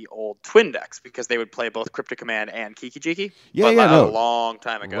in the old twin decks because they would play both Cryptic Command and Kiki-Jiki. A long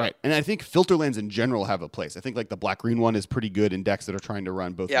time ago. Right, and I think filter lands in general have a place. I think like the black-green one is pretty good in decks that are trying to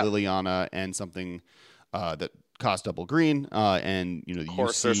run both Liliana and something that costs double green. And you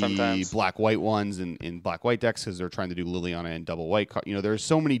see black-white ones in black-white decks because they're trying to do Liliana and double white. There's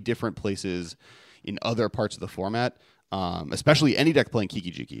so many different places in other parts of the format. Especially any deck playing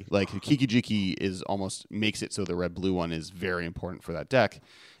Kiki-Jiki. Like Kiki-Jiki is almost makes it so the red-blue one is very important for that deck.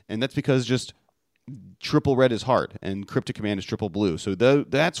 And that's because just triple red is hard and Cryptic Command is triple blue. So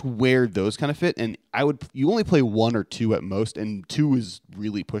that's where those kind of fit. And you only play 1 or 2 at most, and 2 is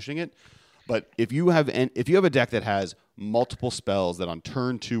really pushing it. But if you have a deck that has multiple spells that on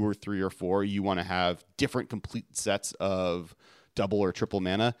turn 2 or 3 or 4 you want to have different complete sets of double or triple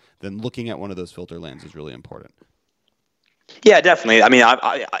mana, then looking at one of those filter lands is really important. Yeah, definitely.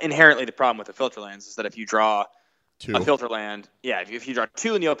 I inherently the problem with the filter lands is that if you draw 2. A filter land, if you draw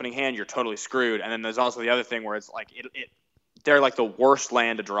 2 in the opening hand, you're totally screwed. And then there's also the other thing where it's like they're like the worst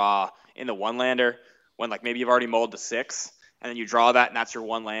land to draw in the 1-lander when like maybe you've already mulled to 6, and then you draw that and that's your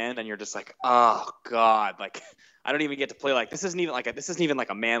 1 land, and you're just like, oh god, like I don't even get to play like this isn't even like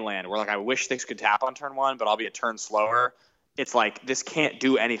a man land where like I wish things could tap on turn 1, but I'll be a turn slower. It's like this can't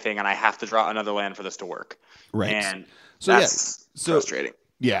do anything, and I have to draw another land for this to work. Right. And that's frustrating.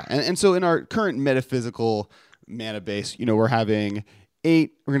 Yeah, and so in our current metaphysical mana base, we're having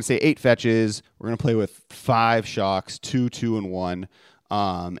 8. We're going to say 8 fetches. We're going to play with 5 shocks, 2, 2, and 1.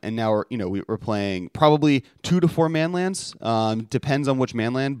 And now we're playing probably 2 to 4 manlands. Depends on which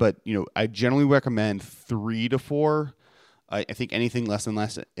manland, but I generally recommend 3 to 4. I think anything less than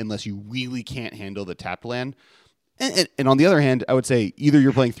less, unless you really can't handle the tapped land. And on the other hand, I would say either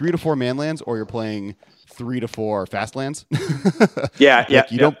you're playing 3 to 4 manlands or you're playing 3 to 4 fast lands.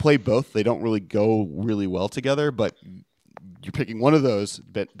 You don't play both. They don't really go really well together, but you're picking one of those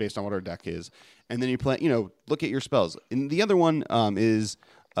based on what our deck is. And then you play, look at your spells. And the other one is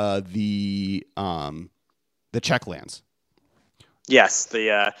the check lands. Yes,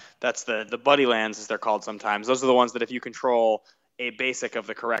 that's the buddy lands, as they're called sometimes. Those are the ones that if you control a basic of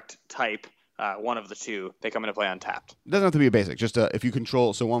the correct type, one of the 2, they come into play untapped. It doesn't have to be a basic. Just if you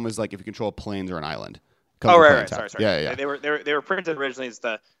control. So one was like if you control plains or an island. Right. Sorry. Yeah. They were printed originally as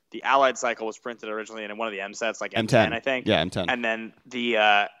the Allied cycle was printed originally in one of the M sets, like M10, I think. Yeah, M10. And then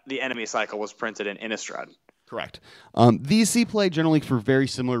the enemy cycle was printed in Innistrad. Correct. These see play generally for very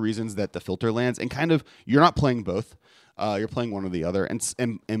similar reasons that the filter lands, and kind of you're not playing both. You're playing one or the other, and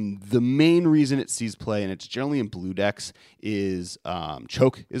the main reason it sees play, and it's generally in blue decks, is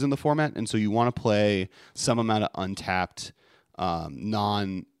choke is in the format, and so you want to play some amount of untapped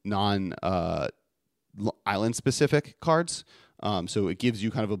non island specific cards. So it gives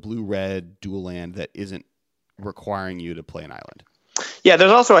you kind of a blue-red dual land that isn't requiring you to play an island. Yeah,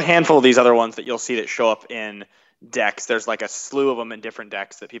 there's also a handful of these other ones that you'll see that show up in decks. There's like a slew of them in different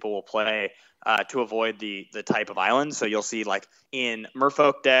decks that people will play to avoid the type of island. So you'll see like in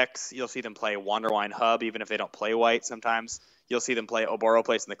Merfolk decks, you'll see them play Wanderwine Hub, even if they don't play white sometimes. You'll see them play Oboro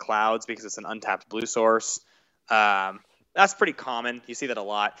Place in the Clouds because it's an untapped blue source. That's pretty common. You see that a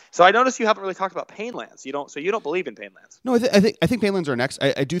lot. So I notice you haven't really talked about Painlands. You don't believe in Painlands. No, I think Painlands are next.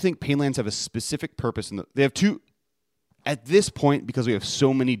 I do think Painlands have a specific purpose. They have two at this point because we have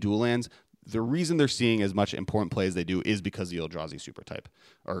so many dual lands. The reason they're seeing as much important play as they do is because of the Eldrazi super type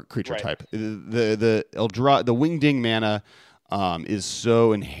or creature type. The Wingding mana is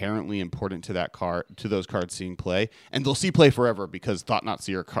so inherently important to that card, to those cards seeing play, and they'll see play forever because Thought-Knot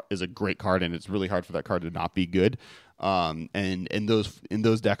Seer is a great card, and it's really hard for that card to not be good. And in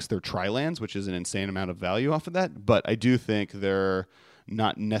those decks, they're tri-lands, which is an insane amount of value off of that. But I do think they're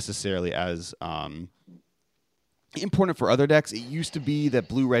not necessarily as important for other decks. It used to be that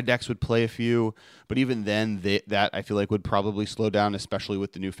blue-red decks would play a few, but even then, that I feel like would probably slow down, especially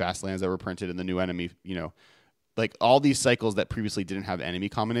with the new fast lands that were printed and the new enemy. Like all these cycles that previously didn't have enemy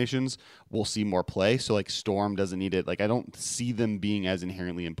combinations, we'll see more play. So like Storm doesn't need it. Like I don't see them being as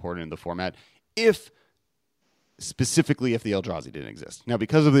inherently important in the format, specifically if the Eldrazi didn't exist. Now,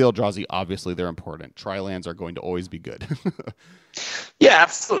 because of the Eldrazi, obviously they're important. Tri-lands are going to always be good. Yeah,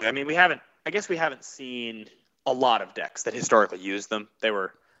 absolutely. I mean, we haven't seen a lot of decks that historically used them. They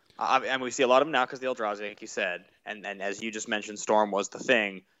were, and we see a lot of them now because the Eldrazi, like you said, and as you just mentioned, Storm was the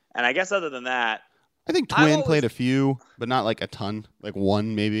thing. And I guess other than that, I think Twin played a few, but not like a ton, like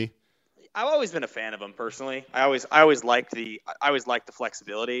one maybe. I've always been a fan of them personally. I always liked the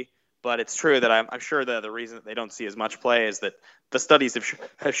flexibility. But it's true that I'm sure that the reason that they don't see as much play is that the studies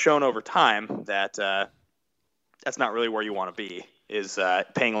have shown over time that that's not really where you want to be, is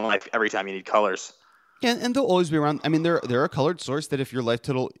paying life every time you need colors. Yeah, and they'll always be around. I mean, they're a colored source that if your life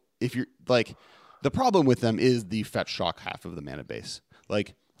total, if you're like, the problem with them is the fetch shock half of the mana base.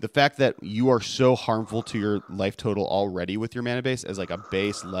 Like the fact that you are so harmful to your life total already with your mana base as like a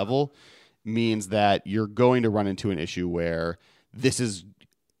base level means that you're going to run into an issue where this is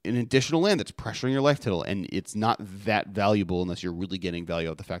an additional land that's pressuring your life total, and it's not that valuable unless you're really getting value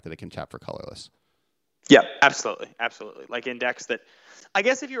out of the fact that it can tap for colorless. Yeah, absolutely. Like in decks that, I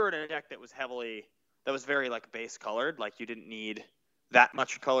guess if you were in a deck that was very like base colored, like you didn't need that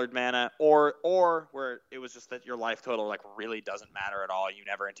much colored mana, or where it was just that your life total like really doesn't matter at all, you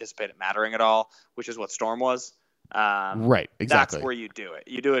never anticipate it mattering at all, which is what Storm was. Right, exactly. That's where you do it.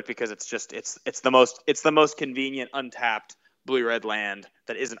 You do it because it's the most convenient untapped blue-red land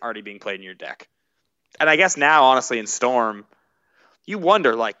that isn't already being played in your deck. And I guess now, honestly, in Storm, you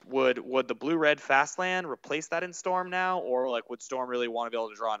wonder, like, would the blue-red fast land replace that in Storm now? Or, like, would Storm really want to be able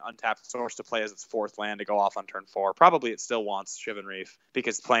to draw an untapped source to play as its fourth land to go off on turn 4? Probably it still wants Shivan Reef,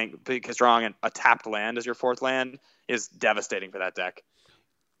 because drawing a tapped land as your fourth land is devastating for that deck.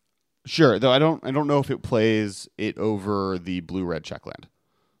 Sure, though I don't know if it plays it over the blue-red check land.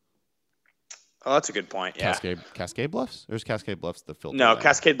 Oh, that's a good point. Yeah. Cascade Bluffs? Or is Cascade Bluffs the filter? No, land?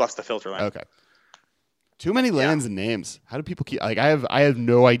 Cascade Bluffs the filter land. Okay. Too many lands and names. How do people keep? Like, I have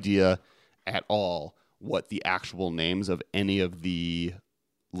no idea at all what the actual names of any of the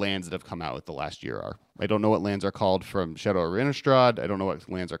lands that have come out with the last year are. I don't know what lands are called from Shadow of Innistrad. I don't know what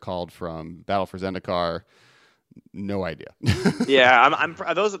lands are called from Battle for Zendikar. No idea. Yeah,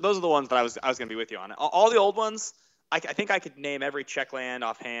 those are the ones that I was going to be with you on. All the old ones, I think I could name every check land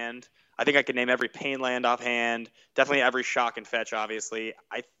offhand. I think I could name every pain land offhand. Definitely every shock and fetch, obviously.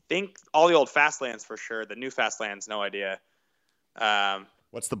 I think all the old fast lands for sure. The new fast lands, no idea.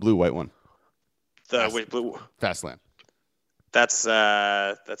 What's the blue-white one? Blue Fast land. That's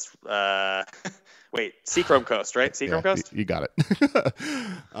wait, Seachrome Coast, right? Seachrome Coast? You got it.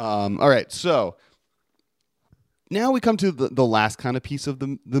 All right, so now we come to the last kind of piece of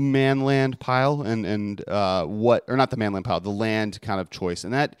the manland pile and what, or not the manland pile, the land kind of choice,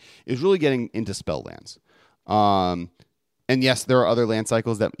 and that is really getting into spell lands. And yes, there are other land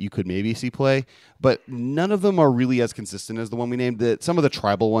cycles that you could maybe see play, but none of them are really as consistent as the one we named. Some of the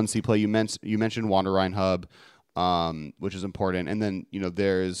tribal ones see play. You mentioned Wanderwine Hub, which is important, and then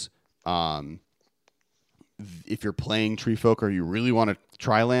there's if you're playing Tree Folk or you really want to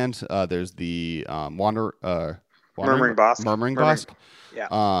try land, there's the Wanderwine Murmuring Bosk. Murmuring Bosk.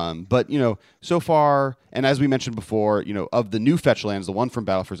 Yeah. But so far, and as we mentioned before, of the new fetch lands, the one from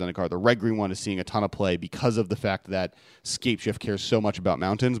Battle for Zendikar, the red green one is seeing a ton of play because of the fact that Scapeshift cares so much about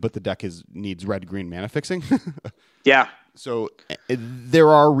mountains, but the deck needs red green mana fixing. Yeah. So there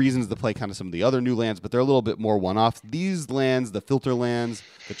are reasons to play kind of some of the other new lands, but they're a little bit more one-off. These lands, the filter lands,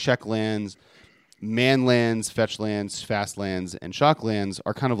 the check lands, man lands, fetch lands, fast lands, and shock lands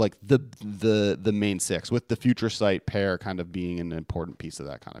are kind of like the main six, with the Future Sight pair kind of being an important piece of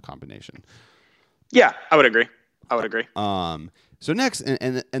that kind of combination. Yeah, I would agree. So next,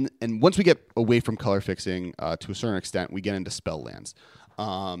 and once we get away from color fixing to a certain extent, we get into spell lands.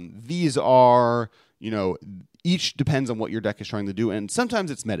 These are, each depends on what your deck is trying to do, and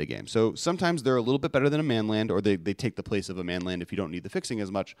sometimes it's metagame. So sometimes they're a little bit better than a man land, or they take the place of a man land if you don't need the fixing as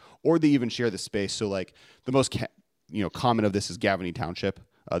much, or they even share the space. So like the most common of this is Gavony Township.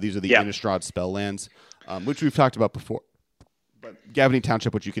 These are the Innistrad spell lands, which we've talked about before. But Gavony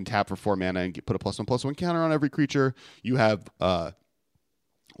Township, which you can tap for 4 mana and put a +1/+1 counter on every creature. You have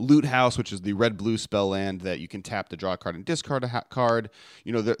Loot House, which is the red-blue spell land that you can tap to draw a card and discard a card.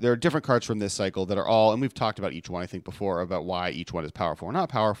 There are different cards from this cycle that are all, and we've talked about each one, I think, before, about why each one is powerful or not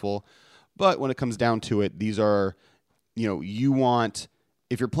powerful. But when it comes down to it, these are,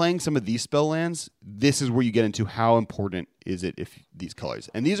 if you're playing some of these spell lands, this is where you get into how important is it if these colors.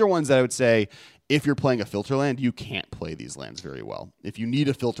 And these are ones that I would say, if you're playing a filter land, you can't play these lands very well. If you need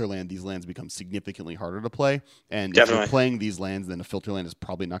a filter land, these lands become significantly harder to play. And If you're playing these lands, then a filter land is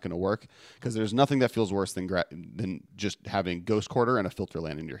probably not going to work, because there's nothing that feels worse than just having Ghost Quarter and a filter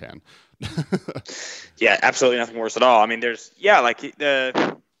land in your hand. Yeah, absolutely nothing worse at all. I mean, there's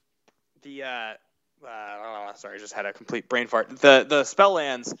sorry, I just had a complete brain fart. The spell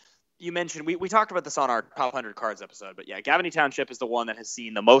lands you mentioned, we talked about this on our top 100 cards episode, but yeah, Gavony Township is the one that has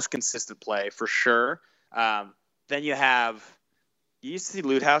seen the most consistent play for sure. Then you used to see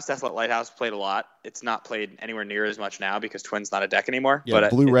Loot House, Desolate Lighthouse played a lot. It's not played anywhere near as much now because Twin's not a deck anymore. Yeah,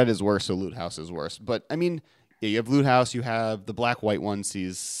 but blue-red is worse, so Loot House is worse. But I mean, yeah, you have Loot House, you have the black-white one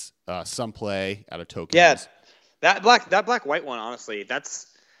sees some play out of tokens. Yeah, that black-white one, honestly,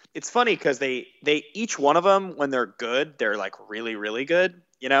 it's funny because they each one of them, when they're good, they're like really, really good,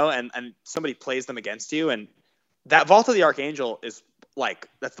 and somebody plays them against you. And that Vault of the Archangel is like,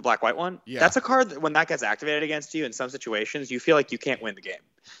 that's the black-white one. Yeah. That's a card that when that gets activated against you in some situations, you feel like you can't win the game.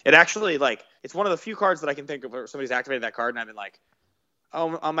 It actually, it's one of the few cards that I can think of where somebody's activated that card and I've been like,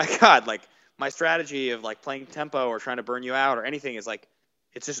 oh my God, my strategy of playing tempo or trying to burn you out or anything is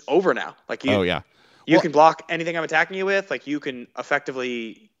it's just over now. You can block anything I'm attacking you with. You can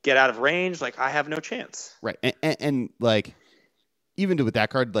effectively get out of range. I have no chance. Right. And even with that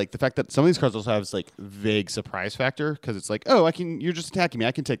card, the fact that some of these cards also have this vague surprise factor, because it's you're just attacking me.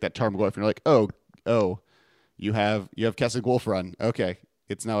 I can take that Tarmogoyf, and you're like, oh, you have Kessig Wolf Run. Okay.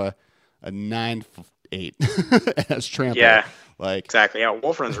 It's now a 9/8 as trample. Yeah. Exactly. Yeah.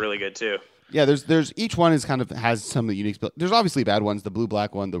 Wolf Run's really good too. Yeah, there's each one has some of the unique spells. There's obviously bad ones. The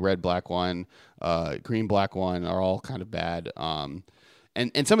blue-black one, the red-black one, green-black one are all kind of bad.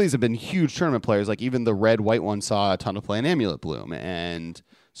 And some of these have been huge tournament players. Even the red-white one saw a ton of play in Amulet Bloom. And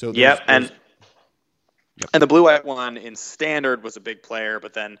so and the blue-white one in Standard was a big player,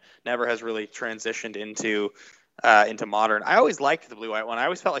 but then never has really transitioned into Modern. I always liked the blue-white one. I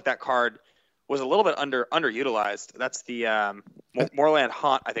always felt like that card was a little bit underutilized. That's the Moorland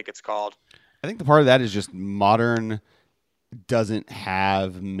Haunt, I think it's called. I think the part of that is just Modern doesn't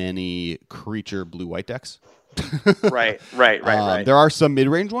have many creature blue-white decks. Right. There are some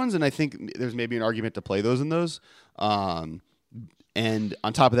mid-range ones, and I think there's maybe an argument to play those in those. And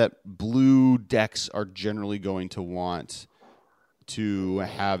on top of that, blue decks are generally going to want to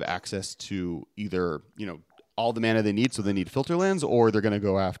have access to either all the mana they need, so they need filter lands, or they're going to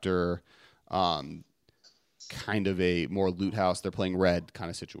go after kind of a more Loot House, they're playing red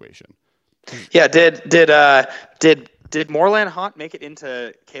kind of situation. Yeah, did Moorland Haunt make it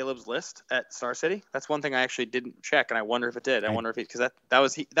into Caleb's list at Star City? That's one thing I actually didn't check, and I wonder if it did. I wonder if because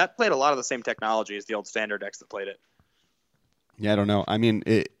that played a lot of the same technology as the old Standard decks that played it. Yeah, I don't know. I mean,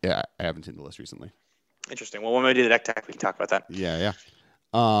 I haven't seen the list recently. Interesting. Well, when we do the deck tech, we can talk about that. Yeah.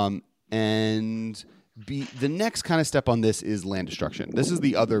 And the next kind of step on this is land destruction. This is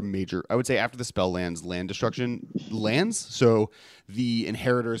the other major, I would say, after the spell lands, land destruction lands. So the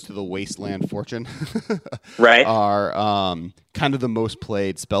inheritors to the Wasteland Fortune right. are kind of the most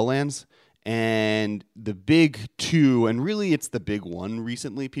played spell lands. And the big two, and really it's the big one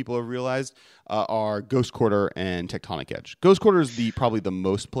recently people have realized, are Ghost Quarter and Tectonic Edge. Ghost Quarter is probably the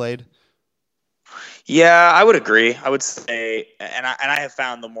most played. Yeah, I would agree. I would say, and I have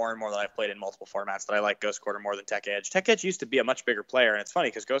found the more and more that I've played in multiple formats that I like Ghost Quarter more than Tech Edge. Tech Edge used to be a much bigger player, and it's funny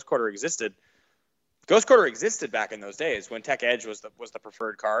because Ghost Quarter existed. Ghost Quarter existed back in those days when Tech Edge was the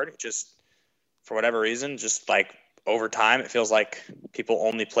preferred card. It just, for whatever reason, just like over time, it feels like people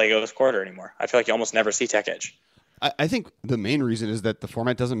only play Ghost Quarter anymore. I feel like you almost never see Tech Edge. I think the main reason is that the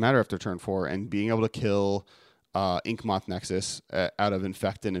format doesn't matter after turn 4, and being able to kill Inkmoth Nexus out of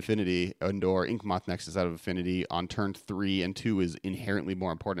Infect and Affinity, and/or Inkmoth Nexus out of Affinity on turn 3 and 2 is inherently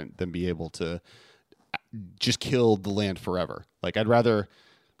more important than be able to just kill the land forever. Like, I'd rather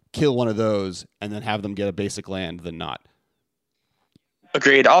kill one of those and then have them get a basic land than not.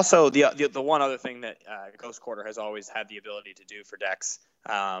 Agreed. Also, the one other thing that Ghost Quarter has always had the ability to do for decks,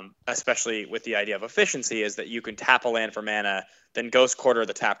 especially with the idea of efficiency, is that you can tap a land for mana, then Ghost Quarter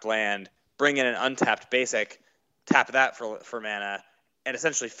the tapped land, bring in an untapped basic, tap that for mana, and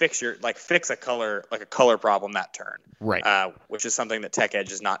essentially fix a color problem that turn. Right. Which is something that Tech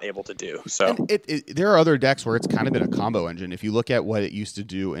Edge is not able to do. So there are other decks where it's kind of been a combo engine. If you look at what it used to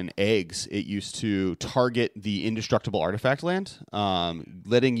do in Eggs, it used to target the indestructible artifact land,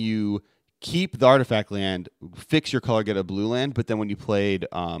 letting you keep the artifact land, fix your color, get a blue land, but then when you played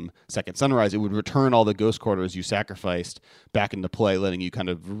Second Sunrise, it would return all the Ghost Quarters you sacrificed back into play, letting you kind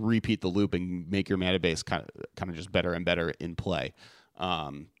of repeat the loop and make your mana base kind of just better and better in play.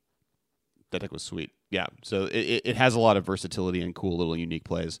 That deck was sweet. Yeah, so it has a lot of versatility and cool little unique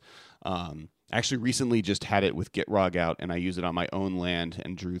plays. I actually recently just had it with Gitrog out, and I used it on my own land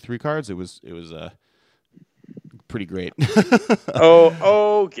and drew 3 cards. It was pretty great. Gitrog.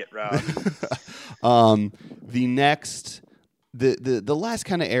 The next, the last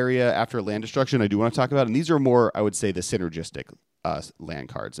kind of area after land destruction I do want to talk about, and these are more, I would say, the synergistic land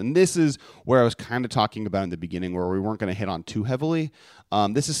cards. And this is where I was kind of talking about in the beginning where we weren't going to hit on too heavily.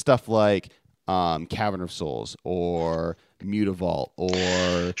 This is stuff like Cavern of Souls or Mutavault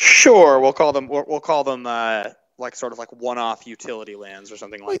or... Sure, we'll call them like sort of like one-off utility lands or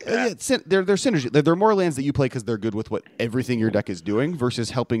something like that. Yeah, they're synergy. They're more lands that you play because they're good with what everything your deck is doing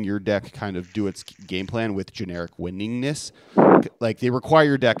versus helping your deck kind of do its game plan with generic winningness. Like, they require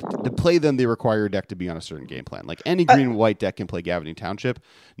your deck to play them. They require your deck to be on a certain game plan. Like, any green-white deck can play Gavony Township.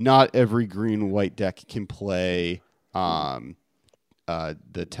 Not every green-white deck can play the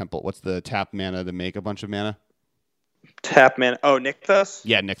Temple. What's the tap mana to make a bunch of mana? Tap mana. Oh, Nykthos?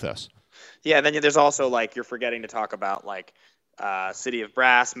 Yeah, Nykthos. Yeah, and then there's also, like, you're forgetting to talk about, like, City of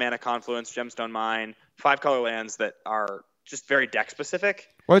Brass, Mana Confluence, Gemstone Mine, 5-color lands that are just very deck-specific.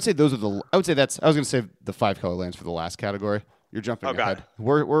 Well, I would say those are I was going to save the 5-color lands for the last category. You're jumping ahead.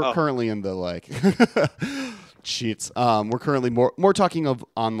 We're currently in the, like, cheats. We're currently more talking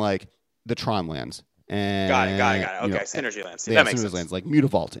on, like, the Tron lands. And, got it. Okay, synergy lands. That makes sense. Lands like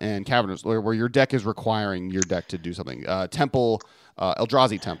Mutavault and Cavernous, where your deck is requiring your deck to do something. Temple,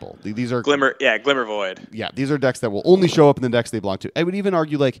 Eldrazi Temple. These are Glimmer Void. Yeah, these are decks that will only show up in the decks they belong to. I would even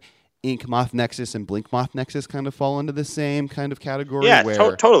argue like Inkmoth Nexus and Blinkmoth Nexus kind of fall into the same kind of category. Yeah,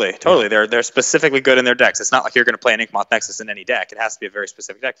 totally. Yeah. They're specifically good in their decks. It's not like you're going to play an Inkmoth Nexus in any deck. It has to be a very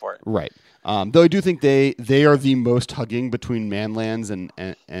specific deck for it. Right. Though I do think they are the most hugging between man lands and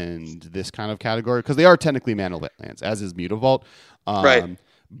this kind of category because they are technically mana lands, as is Mutavault. Right.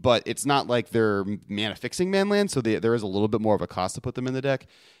 But it's not like they're mana fixing man lands, so there is a little bit more of a cost to put them in the deck,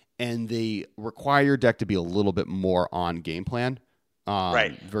 and they require your deck to be a little bit more on game plan.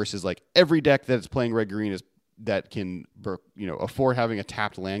 Right. Versus like every deck that's playing red green that can afford having a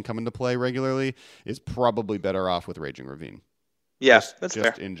tapped land come into play regularly is probably better off with Raging Ravine. Yes, that's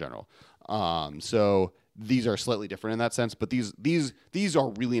just fair. In general. So these are slightly different in that sense, but these are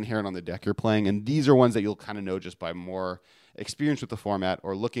really inherent on the deck you're playing, and these are ones that you'll kind of know just by more experience with the format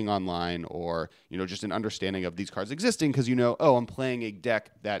or looking online or just an understanding of these cards existing because I'm playing a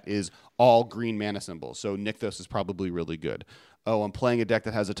deck that is all green mana symbols, so Nykthos is probably really good. Oh, I'm playing a deck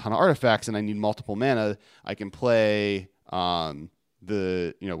that has a ton of artifacts and I need multiple mana. I can play what's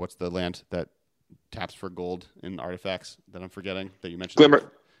the land that taps for gold in artifacts that I'm forgetting that you mentioned?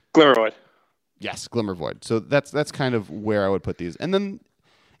 Glimmer Void. Yes, Glimmer Void. So that's kind of where I would put these. And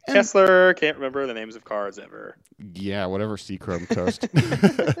Kessler, can't remember the names of cards ever. Yeah, whatever, Seachrome Coast.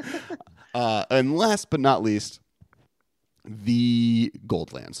 And last but not least, the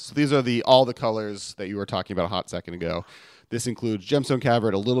gold lands. So these are all the colors that you were talking about a hot second ago. This includes Gemstone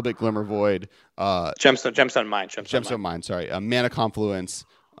Cavern, a little bit Glimmer Void, Gemstone Mine. Sorry, Mana Confluence,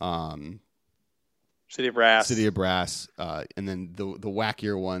 City of Brass, and then the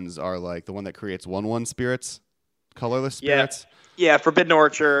wackier ones are like the one that creates 1/1 spirits, colorless spirits. Yeah, Forbidden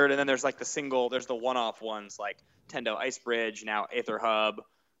Orchard, and then there's like there's the one-off ones like Tendo Ice Bridge, now Aether Hub,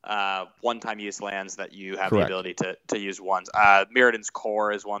 one-time use lands that you have Correct. the ability to use once. Mirrodin's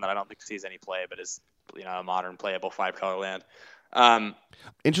Core is one that I don't think sees any play, but is a modern playable 5-color land.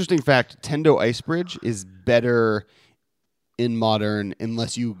 Interesting fact: Tendo Icebridge is better in Modern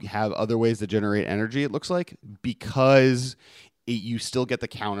unless you have other ways to generate energy. It looks like because you still get the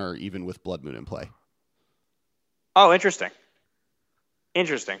counter even with Blood Moon in play. Oh, interesting.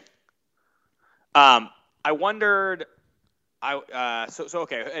 I wondered.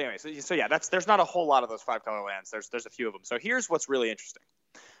 Okay. Anyway, so yeah, there's not a whole lot of those 5-color lands. There's a few of them. So here's what's really interesting.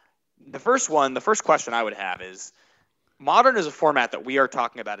 The first question I would have is, Modern is a format that we are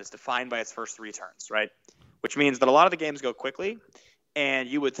talking about is defined by its first 3 turns, right? Which means that a lot of the games go quickly, and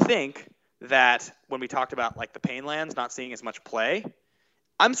you would think that when we talked about like the Pain lands not seeing as much play,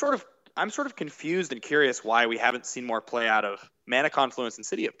 I'm sort of confused and curious why we haven't seen more play out of Mana Confluence and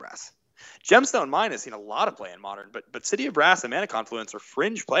City of Brass. Gemstone Mine has seen a lot of play in Modern, but City of Brass and Mana Confluence are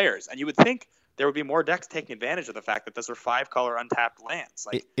fringe players, and you would think there would be more decks taking advantage of the fact that those are 5-color untapped lands.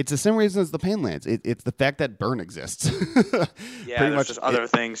 Like, it's the same reason as the Pain lands. It's the fact that burn exists. Yeah, there's just other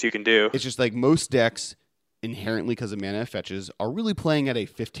things you can do. It's just like most decks, inherently because of mana fetches, are really playing at a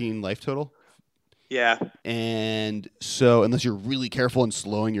 15 life total. Yeah. And so unless you're really careful in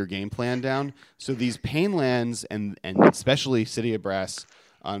slowing your game plan down, so these Pain lands and especially City of Brass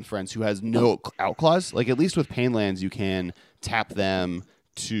on Friends, who has no outclaws, like at least with Pain lands you can tap them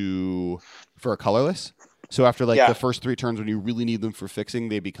for a colorless. So after the first 3 turns when you really need them for fixing,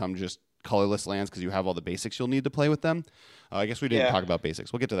 they become just colorless lands because you have all the basics you'll need to play with them. I guess we didn't talk about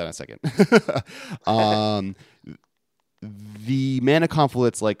basics. We'll get to that in a second. The Mana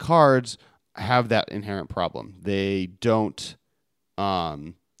Confluence like cards have that inherent problem. They don't.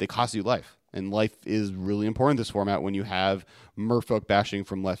 They cost you life, and life is really important in this format. When you have Merfolk bashing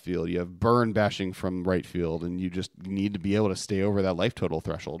from left field, you have Burn bashing from right field, and you just need to be able to stay over that life total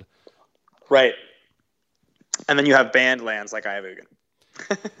threshold. Right. And then you have banned lands like Ayavugan.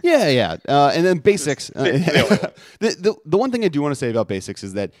 Yeah. And then basics. The one thing I do want to say about basics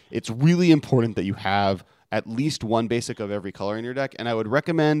is that it's really important that you have at least 1 basic of every color in your deck, and I would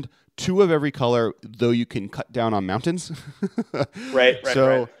recommend 2 of every color, though you can cut down on mountains. Right.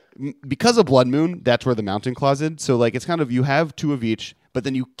 So because of Blood Moon, that's where the mountain clause is. So like it's kind of, you have 2 of each, but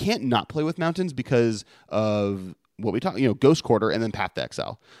then you can't not play with mountains because of what we talk, Ghost Quarter and then Path to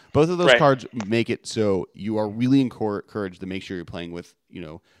Exile. Both of those cards make it so you are really encouraged to make sure you're playing with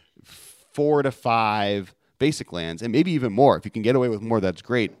 4 to 5 basic lands, and maybe even more. If you can get away with more, that's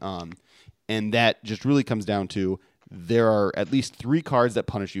great. And that just really comes down to, there are at least 3 cards that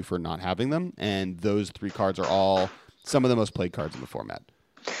punish you for not having them, and those 3 cards are all some of the most played cards in the format.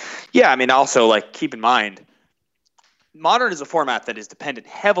 Yeah, I mean, also keep in mind, Modern is a format that is dependent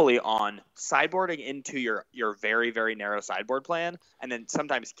heavily on sideboarding into your very, very narrow sideboard plan, and then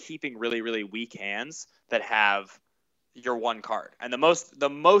sometimes keeping really, really weak hands that have your 1 card. And the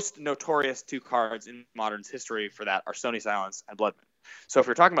most notorious 2 cards in Modern's history for that are Stony Silence and Blood Moon. So if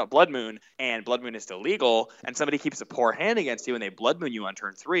you're talking about Blood Moon and Blood Moon is still legal, and somebody keeps a poor hand against you and they Blood Moon you on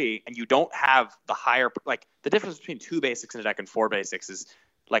turn 3, and you don't have the higher, the difference between 2 basics in a deck and 4 basics is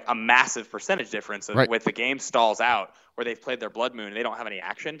a massive percentage difference. With the game stalls out where they've played their Blood Moon and they don't have any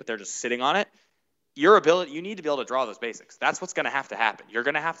action, but they're just sitting on it. You need to be able to draw those basics. That's what's going to have to happen. You're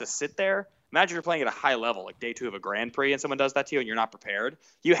going to have to sit there. Imagine you're playing at a high level, like day 2 of a Grand Prix, and someone does that to you and you're not prepared.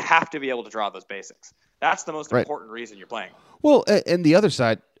 You have to be able to draw those basics. That's the most important reason you're playing. Well, and the other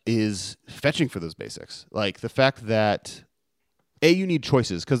side is fetching for those basics. Like the fact that, you need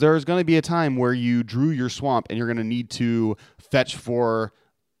choices, because there is going to be a time where you drew your swamp and you're going to need to fetch for,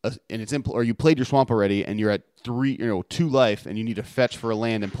 or you played your swamp already and you're at 2 life and you need to fetch for a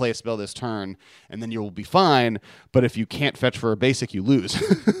land and play a spell this turn, and then you'll be fine. But if you can't fetch for a basic, you lose.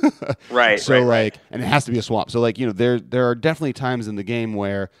 Right. And it has to be a swamp. So there are definitely times in the game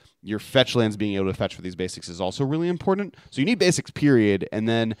where your fetch lands being able to fetch for these basics is also really important. So you need basics, period. And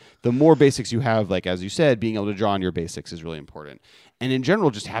then the more basics you have, like as you said, being able to draw on your basics is really important. And in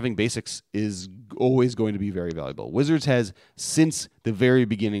general, just having basics is always going to be very valuable. Wizards has, since the very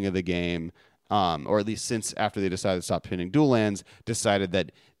beginning of the game, or at least since after they decided to stop pinning dual lands, decided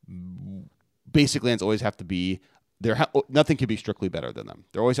that basic lands always have to be there. Nothing can be strictly better than them.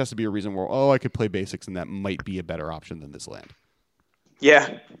 There always has to be a reason where, I could play basics and that might be a better option than this land.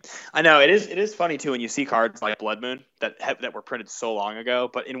 Yeah, I know. It is funny too when you see cards like Blood Moon that were printed so long ago,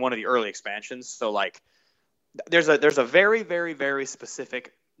 but in one of the early expansions. So there's a very, very, very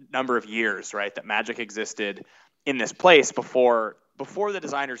specific number of years, right, that Magic existed in this place before the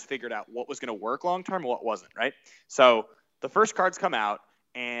designers figured out what was going to work long term and what wasn't, right? So the first cards come out,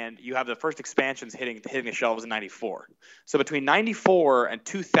 and you have the first expansions hitting the shelves in 94. So between 94 and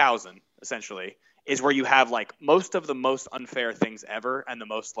 2000, essentially, is where you have like most of the most unfair things ever and the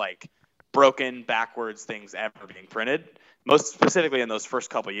most like broken backwards things ever being printed, most specifically in those first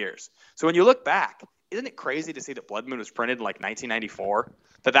couple years. So when you look back, isn't it crazy to see that Blood Moon was printed in like 1994?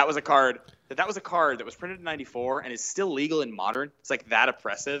 That was a card that was printed in 94 and is still legal in Modern. It's like that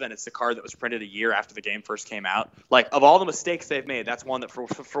oppressive, and it's the card that was printed a year after the game first came out. Like, of all the mistakes they've made, that's one that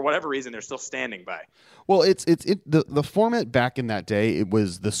for whatever reason they're still standing by. Well, the format back in that day, it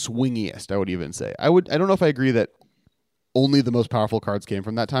was the swingiest, I would even say. I don't know if I agree that only the most powerful cards came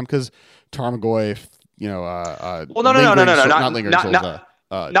from that time, because Tarmogoyf, not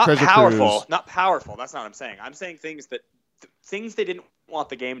Treasure powerful. Cruise. Not powerful. That's not what I'm saying. I'm saying things they didn't want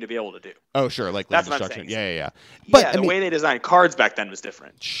the game to be able to do. Oh, sure, like land That's what I'm destruction. saying. Yeah. But the way they designed cards back then was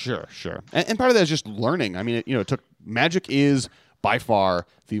different. Sure. And part of that is just learning. I mean, it took Magic is by far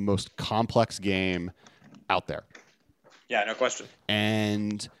the most complex game out there. Yeah, no question.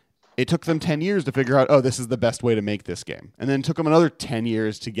 And it took them 10 years to figure out, oh, this is the best way to make this game. And then it took them another 10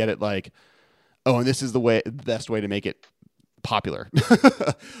 years to get it like, oh, and this is the best way to make it popular.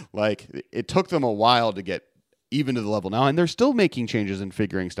 Like, it took them a while to get even to the level now, and they're still making changes and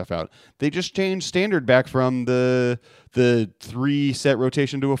figuring stuff out. They just changed standard back from the 3-set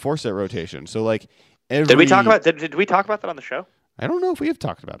rotation to a 4-set rotation. So like, did we talk about that on the show? I don't know if we have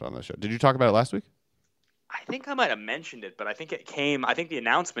talked about it on the show. Did you talk about it last week? I think I might have mentioned it, but I think the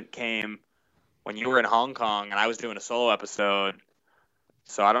announcement came when you were in Hong Kong and I was doing a solo episode.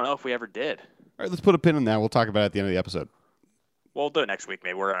 So I don't know if we ever did. All right, let's put a pin in that. We'll talk about it at the end of the episode. We'll do it next week,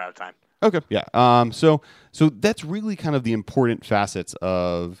 maybe. We're out of time. Okay, yeah. So that's really kind of the important facets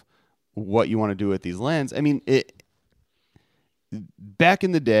of what you want to do with these lands. I mean, back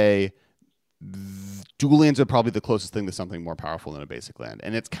in the day, dual lands are probably the closest thing to something more powerful than a basic land,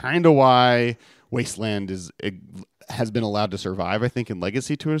 and it's kind of why Wasteland has been allowed to survive, I think, in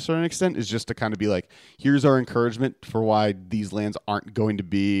Legacy to a certain extent, is just to kind of be like, here's our encouragement for why these lands aren't going to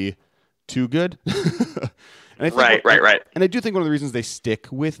be too good. And I think right. And I do think one of the reasons they stick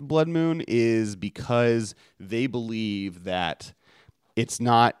with Blood Moon is because they believe that it's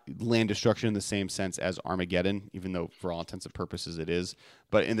not land destruction in the same sense as Armageddon, even though for all intents and purposes it is.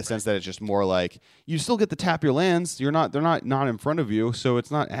 But in the sense that it's just more like, you still get to tap your lands. They're not in front of you, so it's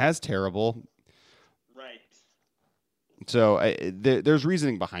not as terrible. Right. So there's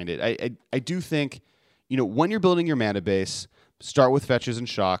reasoning behind it. I do think, when you're building your mana base, start with fetches and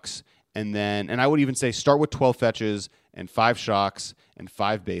shocks. And I would even say start with 12 fetches and 5 shocks and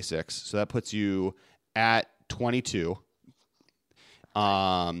 5 basics. So that puts you at 22.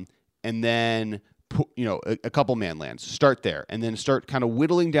 And then, a couple man lands. Start there. And then start kind of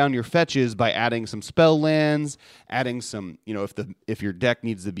whittling down your fetches by adding some spell lands, adding some, if your deck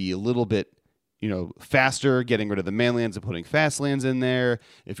needs to be a little bit, faster, getting rid of the man lands and putting fast lands in there.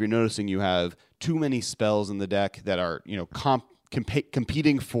 If you're noticing you have too many spells in the deck that are,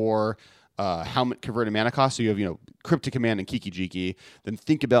 competing for how much converted mana cost. So you have, Cryptic Command and Kiki Jiki. Then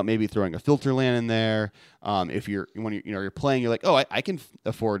think about maybe throwing a filter land in there. If you're playing, you're like, oh, I can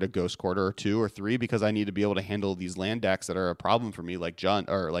afford a Ghost Quarter or 2 or 3 because I need to be able to handle these land decks that are a problem for me, like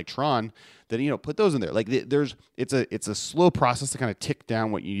Tron. Then put those in there. Like it's a slow process to kind of tick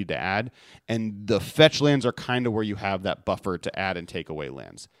down what you need to add, and the fetch lands are kind of where you have that buffer to add and take away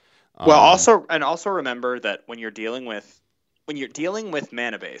lands. Well, also remember that when you're dealing with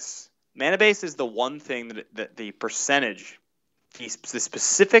mana base is the one thing that the percentage, the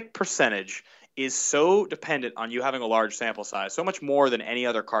specific percentage, is so dependent on you having a large sample size, so much more than any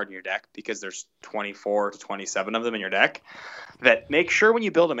other card in your deck, because there's 24 to 27 of them in your deck, that make sure when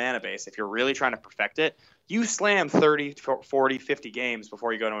you build a mana base, if you're really trying to perfect it, you slam 30, 40, 50 games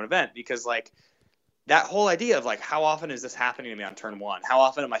before you go to an event, because like that whole idea of like, how often is this happening to me on turn 1? How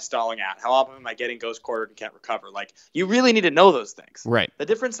often am I stalling out? How often am I getting Ghost Quartered and can't recover? Like, you really need to know those things. Right. The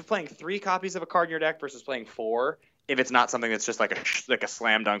difference of playing 3 copies of a card in your deck versus playing 4, if it's not something that's just like a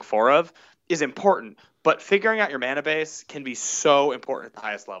slam dunk 4 of, is important. But figuring out your mana base can be so important at the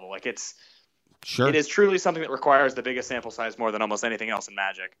highest level. Like, it is truly something that requires the biggest sample size more than almost anything else in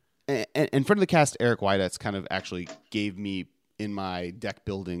Magic. And friend of the cast, Eric Weidetz, kind of actually gave me, in my deck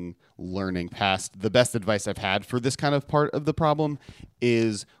building learning past, the best advice I've had for this kind of part of the problem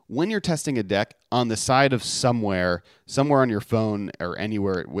is when you're testing a deck, on the side of somewhere on your phone or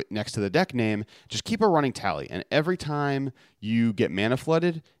anywhere next to the deck name, just keep a running tally. And every time you get mana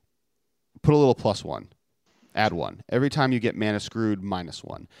flooded, put a little +1. add 1. Every time you get mana screwed,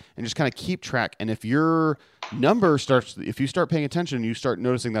 -1. And just kind of keep track. And if your number if you start paying attention, you start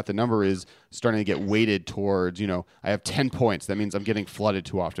noticing that the number is starting to get weighted towards, I have 10 points. That means I'm getting flooded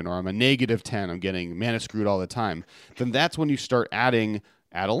too often, or I'm a -10. I'm getting mana screwed all the time. Then that's when you start add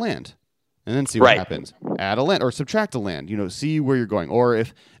a land. And then see what happens. Add a land or subtract a land. See where you're going. Or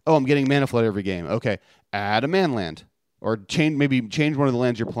if, I'm getting mana flood every game. Okay, add a man land. Or change one of the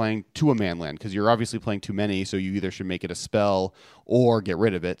lands you're playing to a man land, because you're obviously playing too many, so you either should make it a spell or get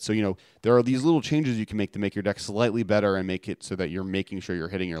rid of it. So, there are these little changes you can make to make your deck slightly better and make it so that you're making sure you're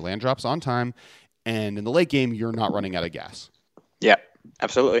hitting your land drops on time. And in the late game, you're not running out of gas. Yeah,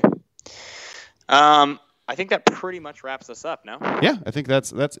 absolutely. I think that pretty much wraps us up now. Yeah, I think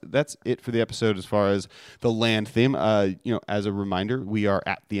that's it for the episode as far as the land theme. As a reminder, we are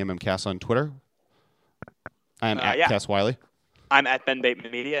at the MMCast on Twitter. I am at Cass Wiley. I'm at Ben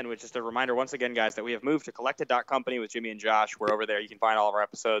Bateman Media, and just a reminder once again, guys, that we have moved to Collected.company with Jimmy and Josh. We're over there. You can find all of our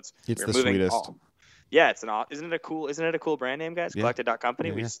episodes. It's the sweetest. Yeah, isn't it a cool brand name, guys? Yeah. Collected.company.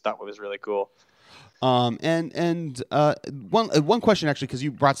 Yeah, we just thought it was really cool. One question, actually, because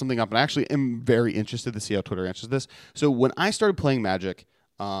you brought something up, and I actually am very interested to see how Twitter answers this. So when I started playing Magic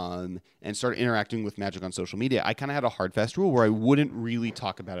and started interacting with Magic on social media, I kind of had a hard fast rule where I wouldn't really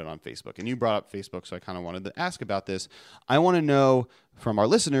talk about it on Facebook. And you brought up Facebook, so I kind of wanted to ask about this. I want to know from our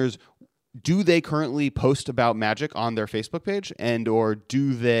listeners, do they currently post about Magic on their Facebook page, or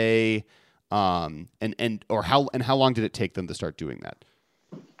do they how long did it take them to start doing that?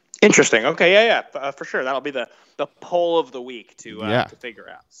 Interesting. Okay, yeah, for sure. That'll be the poll of the week to figure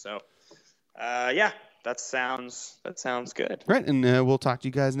out. So, that sounds good. Right, and we'll talk to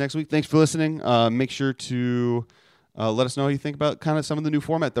you guys next week. Thanks for listening. Make sure to let us know how you think about kind of some of the new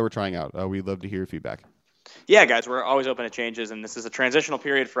format that we're trying out. We'd love to hear your feedback. Yeah, guys, we're always open to changes, and this is a transitional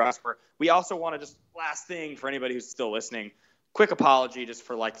period for us. We also want to just last thing for anybody who's still listening. Quick apology just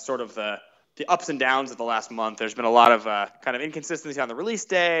for sort of the ups and downs of the last month. There's been a lot of kind of inconsistency on the release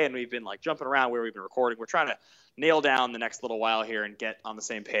day, and we've been jumping around where we've been recording. We're trying to nail down the next little while here and get on the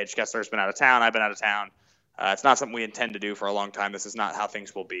same page. Kessler's been out of town. I've been out of town. It's not something we intend to do for a long time. This is not how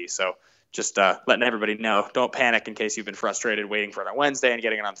things will be. So just letting everybody know, don't panic in case you've been frustrated waiting for it on Wednesday and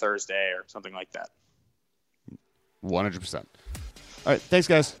getting it on Thursday or something like that. 100%. All right. Thanks,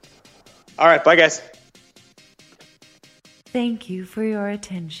 guys. All right. Bye, guys. Thank you for your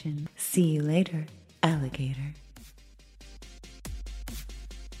attention. See you later, alligator.